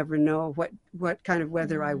because I never know what kind of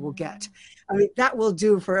weather I will get. I mean, that will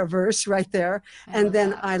do for a verse right there. And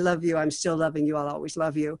then I love you. I'm still loving you. I'll always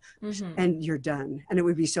love you. And you're done. And it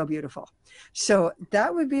would be so beautiful. So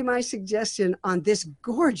that would be my suggestion on this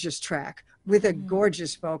gorgeous track with a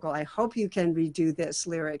gorgeous vocal. I hope you can redo this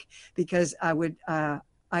lyric, because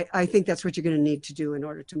I think that's what you're going to need to do in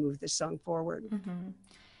order to move this song forward.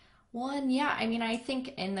 Well, and I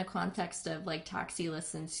think in the context of like Taxi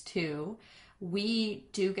Listens too, we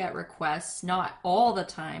do get requests, not all the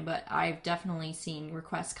time, but I've definitely seen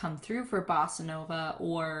requests come through for bossa nova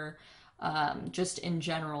or just in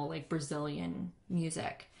general, like Brazilian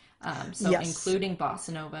music. Including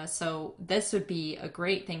bossa nova. So this would be a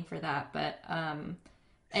great thing for that. But, and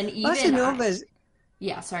even bossa nova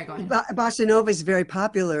sorry, go ahead. Bossa Nova is very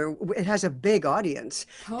popular. It has a big audience.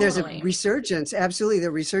 Totally. There's a resurgence, absolutely, the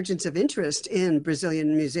resurgence of interest in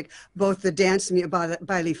Brazilian music, both the dance,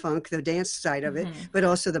 baile funk, the dance side of it, but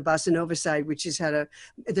also the Bossa Nova side, which has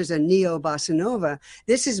there's a neo Bossa Nova.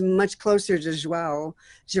 This is much closer to João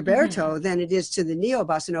Gilberto than it is to the neo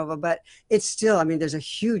Bossa Nova, but it's still, there's a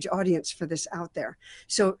huge audience for this out there.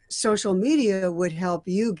 So social media would help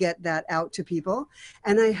you get that out to people.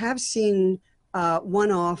 And I have seen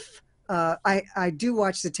one-off. I do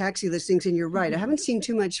watch the Taxi listings, and you're right. I haven't seen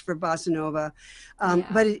too much for bossa nova,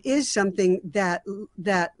 but it is something that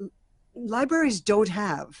libraries don't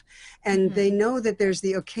have, and they know that there's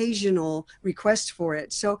the occasional request for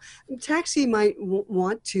it. So Taxi might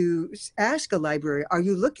want to ask a library, are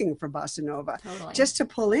you looking for bossa nova? Totally. Just to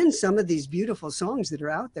pull in some of these beautiful songs that are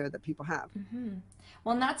out there that people have.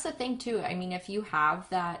 Well, and that's the thing too. If you have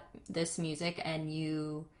this music and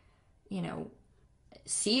you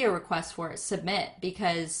see a request for it, submit,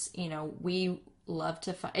 because we love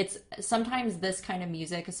to it's sometimes this kind of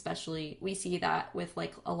music, especially we see that with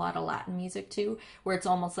like a lot of Latin music too, where it's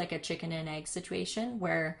almost like a chicken and egg situation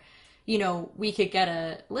where we could get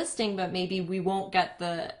a listing, but maybe we won't get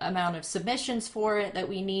the amount of submissions for it that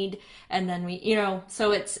we need. And then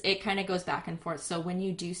so it kind of goes back and forth. So when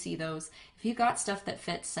you do see those, if you got stuff that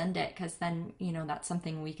fits, send it. Cause then, that's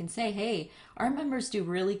something we can say, hey, our members do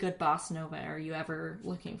really good bossa nova. Are you ever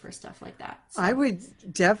looking for stuff like that? So. I would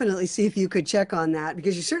definitely see if you could check on that,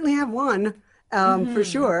 because you certainly have one. For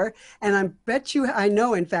sure. And I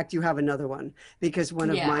know, in fact, you have another one, because one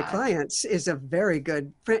of my clients is a very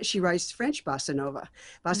good she writes French bossa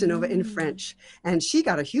nova in French. And she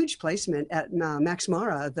got a huge placement at Max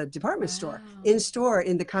Mara, the department store,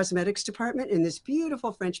 in the cosmetics department, in this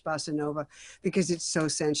beautiful French bossa nova, because it's so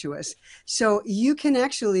sensuous. So you can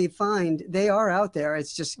actually they are out there.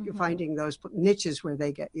 It's just finding those niches where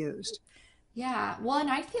they get used. Yeah, well, and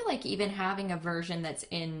I feel like even having a version that's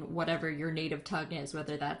in whatever your native tongue is,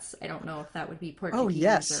 whether that's, I don't know if that would be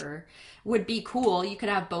Portuguese or would be cool. You could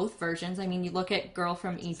have both versions. You look at Girl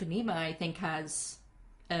from Ipanema, I think has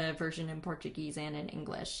a version in Portuguese and in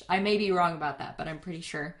English. I may be wrong about that, but I'm pretty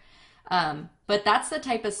sure. But that's the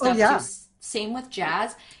type of stuff too. Same with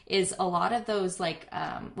jazz, is a lot of those like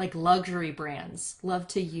luxury brands love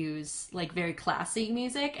to use like very classy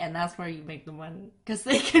music, and that's where you make the money, because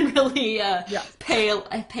they can really pay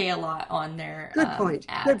a lot on their Good point.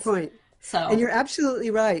 ads. Good point. And So, you're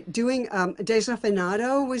absolutely right. Doing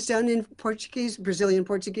desafinado was done in Portuguese, Brazilian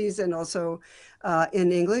Portuguese, and also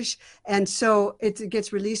in English. And so it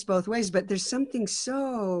gets released both ways. But there's something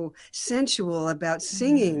so sensual about mhm.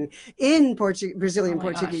 singing in Oh Brazilian my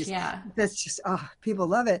gosh, Portuguese. yeah. That's just, oh, people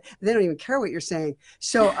love it. They don't even care what you're saying.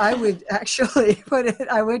 So I would actually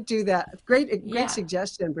I would do that. Great Yeah.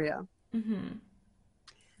 suggestion, Bria. Hmm.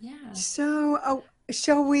 Yeah. So,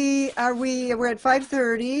 shall we're at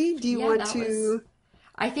 5:30. Do you Yeah, want that was, to,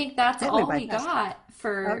 I think that's that went all by we fast. got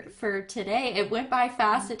Okay. for today. It went by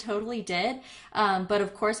fast, it totally did. But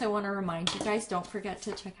of course, I want to remind you guys, don't forget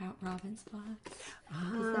to check out Robin's blog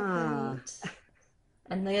because they're Ah, great.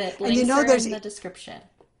 And the and links are in the description.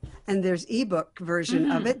 there's ebook version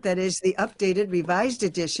of Hmm. it that is the updated, revised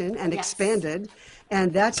edition and Yes. expanded,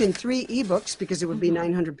 and that's in three ebooks because it would be Hmm.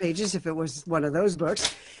 900 pages if it was one of those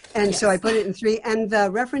books. And so I Yes. put it in three, and the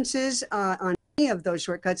references on any of those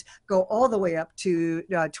shortcuts go all the way up to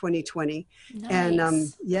 2020. And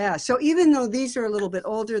Nice. yeah, so even though these are a little bit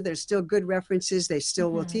older, there's still good references. They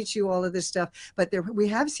still will Hmm. teach you all of this stuff, but we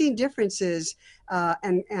have seen differences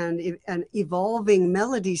and an evolving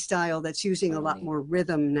melody style that's using a lot Totally. more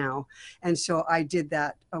rhythm now. And so I did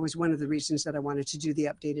that. Was one of the reasons that I wanted to do the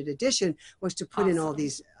updated edition was to put in all Awesome.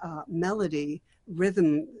 these melody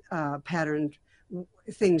rhythm pattern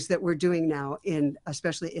things that we're doing now in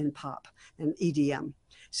especially in pop and EDM.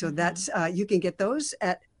 So Hmm. that's you can get those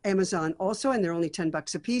at Amazon also, and they're only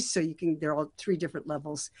 $10 a piece. So they're all three different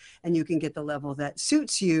levels, and you can get the level that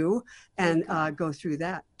suits you There you and go. go through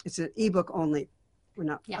that. It's an ebook only.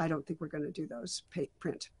 Yeah. I don't think we're going to do those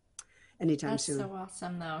print anytime That's soon. so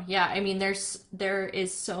awesome though. Yeah, I mean there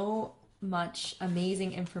is so much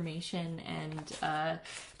amazing information and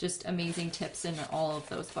just amazing tips in all of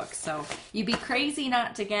those books. So you'd be crazy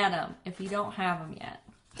not to get them if you don't have them yet.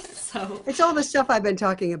 So It's all the stuff I've been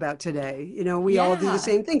talking about today. We all do the yeah.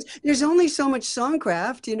 same things. There's only so much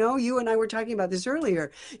songcraft. You and I were talking about this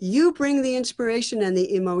earlier. You bring the inspiration and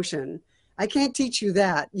the emotion. I can't teach you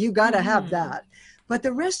that. You got to have Mm-hmm. that. But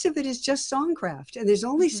the rest of it is just songcraft, and there's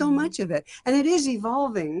only so Mm-hmm. much of it. And it is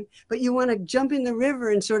evolving, but you want to jump in the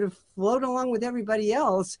river and sort of float along with everybody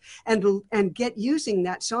else and get using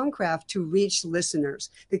that songcraft to reach listeners,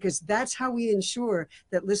 because that's how we ensure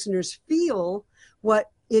that listeners feel what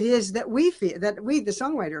it is that we feel, that we, the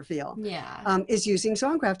songwriter, feel, Yeah. is using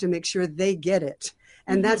songcraft to make sure they get it.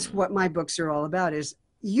 And that's Mm-hmm. what my books are all about, is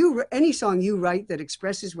any song you write that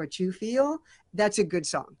expresses what you feel, that's a good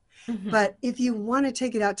song. Mm-hmm. But if you want to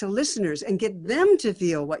take it out to listeners and get them to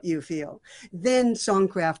feel what you feel, then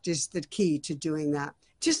songcraft is the key to doing that.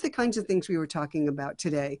 Just the kinds of things we were talking about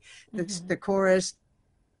today. Mm-hmm. The chorus,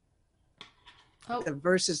 Oh, the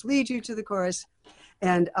verses lead you to the chorus,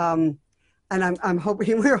 and I'm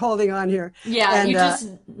hoping we're holding on here. yeah, And you just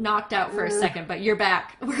knocked out for a second, but you're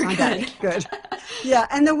back. We're I'm good. back. Good. Yeah,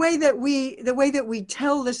 and the way that we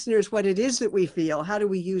tell listeners what it is that we feel, how do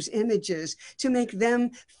we use images to make them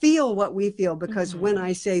feel what we feel? Because when Mm-hmm.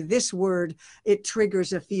 I say this word, it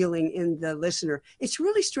triggers a feeling in the listener. It's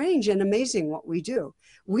really strange and amazing what we do.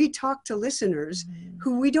 We talk to listeners Mm-hmm.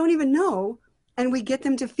 who we don't even know, and we get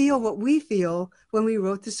them to feel what we feel when we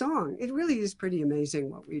wrote the song. It really is pretty amazing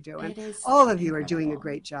what we do. And It is all of you are doing a incredible.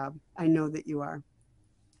 great job. I know that you are.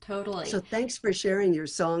 So Totally. thanks for sharing your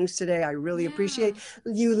songs today. I really Yeah. appreciate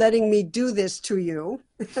you letting me do this to you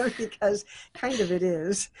because kind of it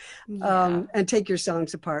is, Yeah. and take your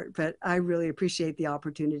songs apart. But I really appreciate the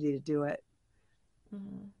opportunity to do it.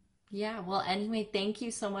 Mhm. Yeah, well, anyway, thank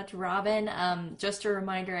you so much, Robin. Just a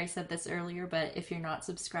reminder, I said this earlier, but if you're not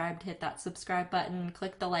subscribed, hit that subscribe button,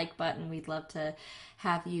 click the like button. We'd love to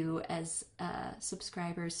have you as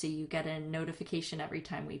subscribers so you get a notification every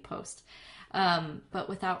time we post. But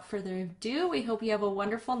without further ado, we hope you have a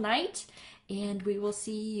wonderful night, and we will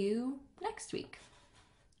see you next week.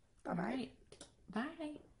 All Bye-bye. right.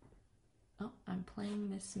 Bye. Oh, I'm playing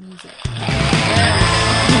this music.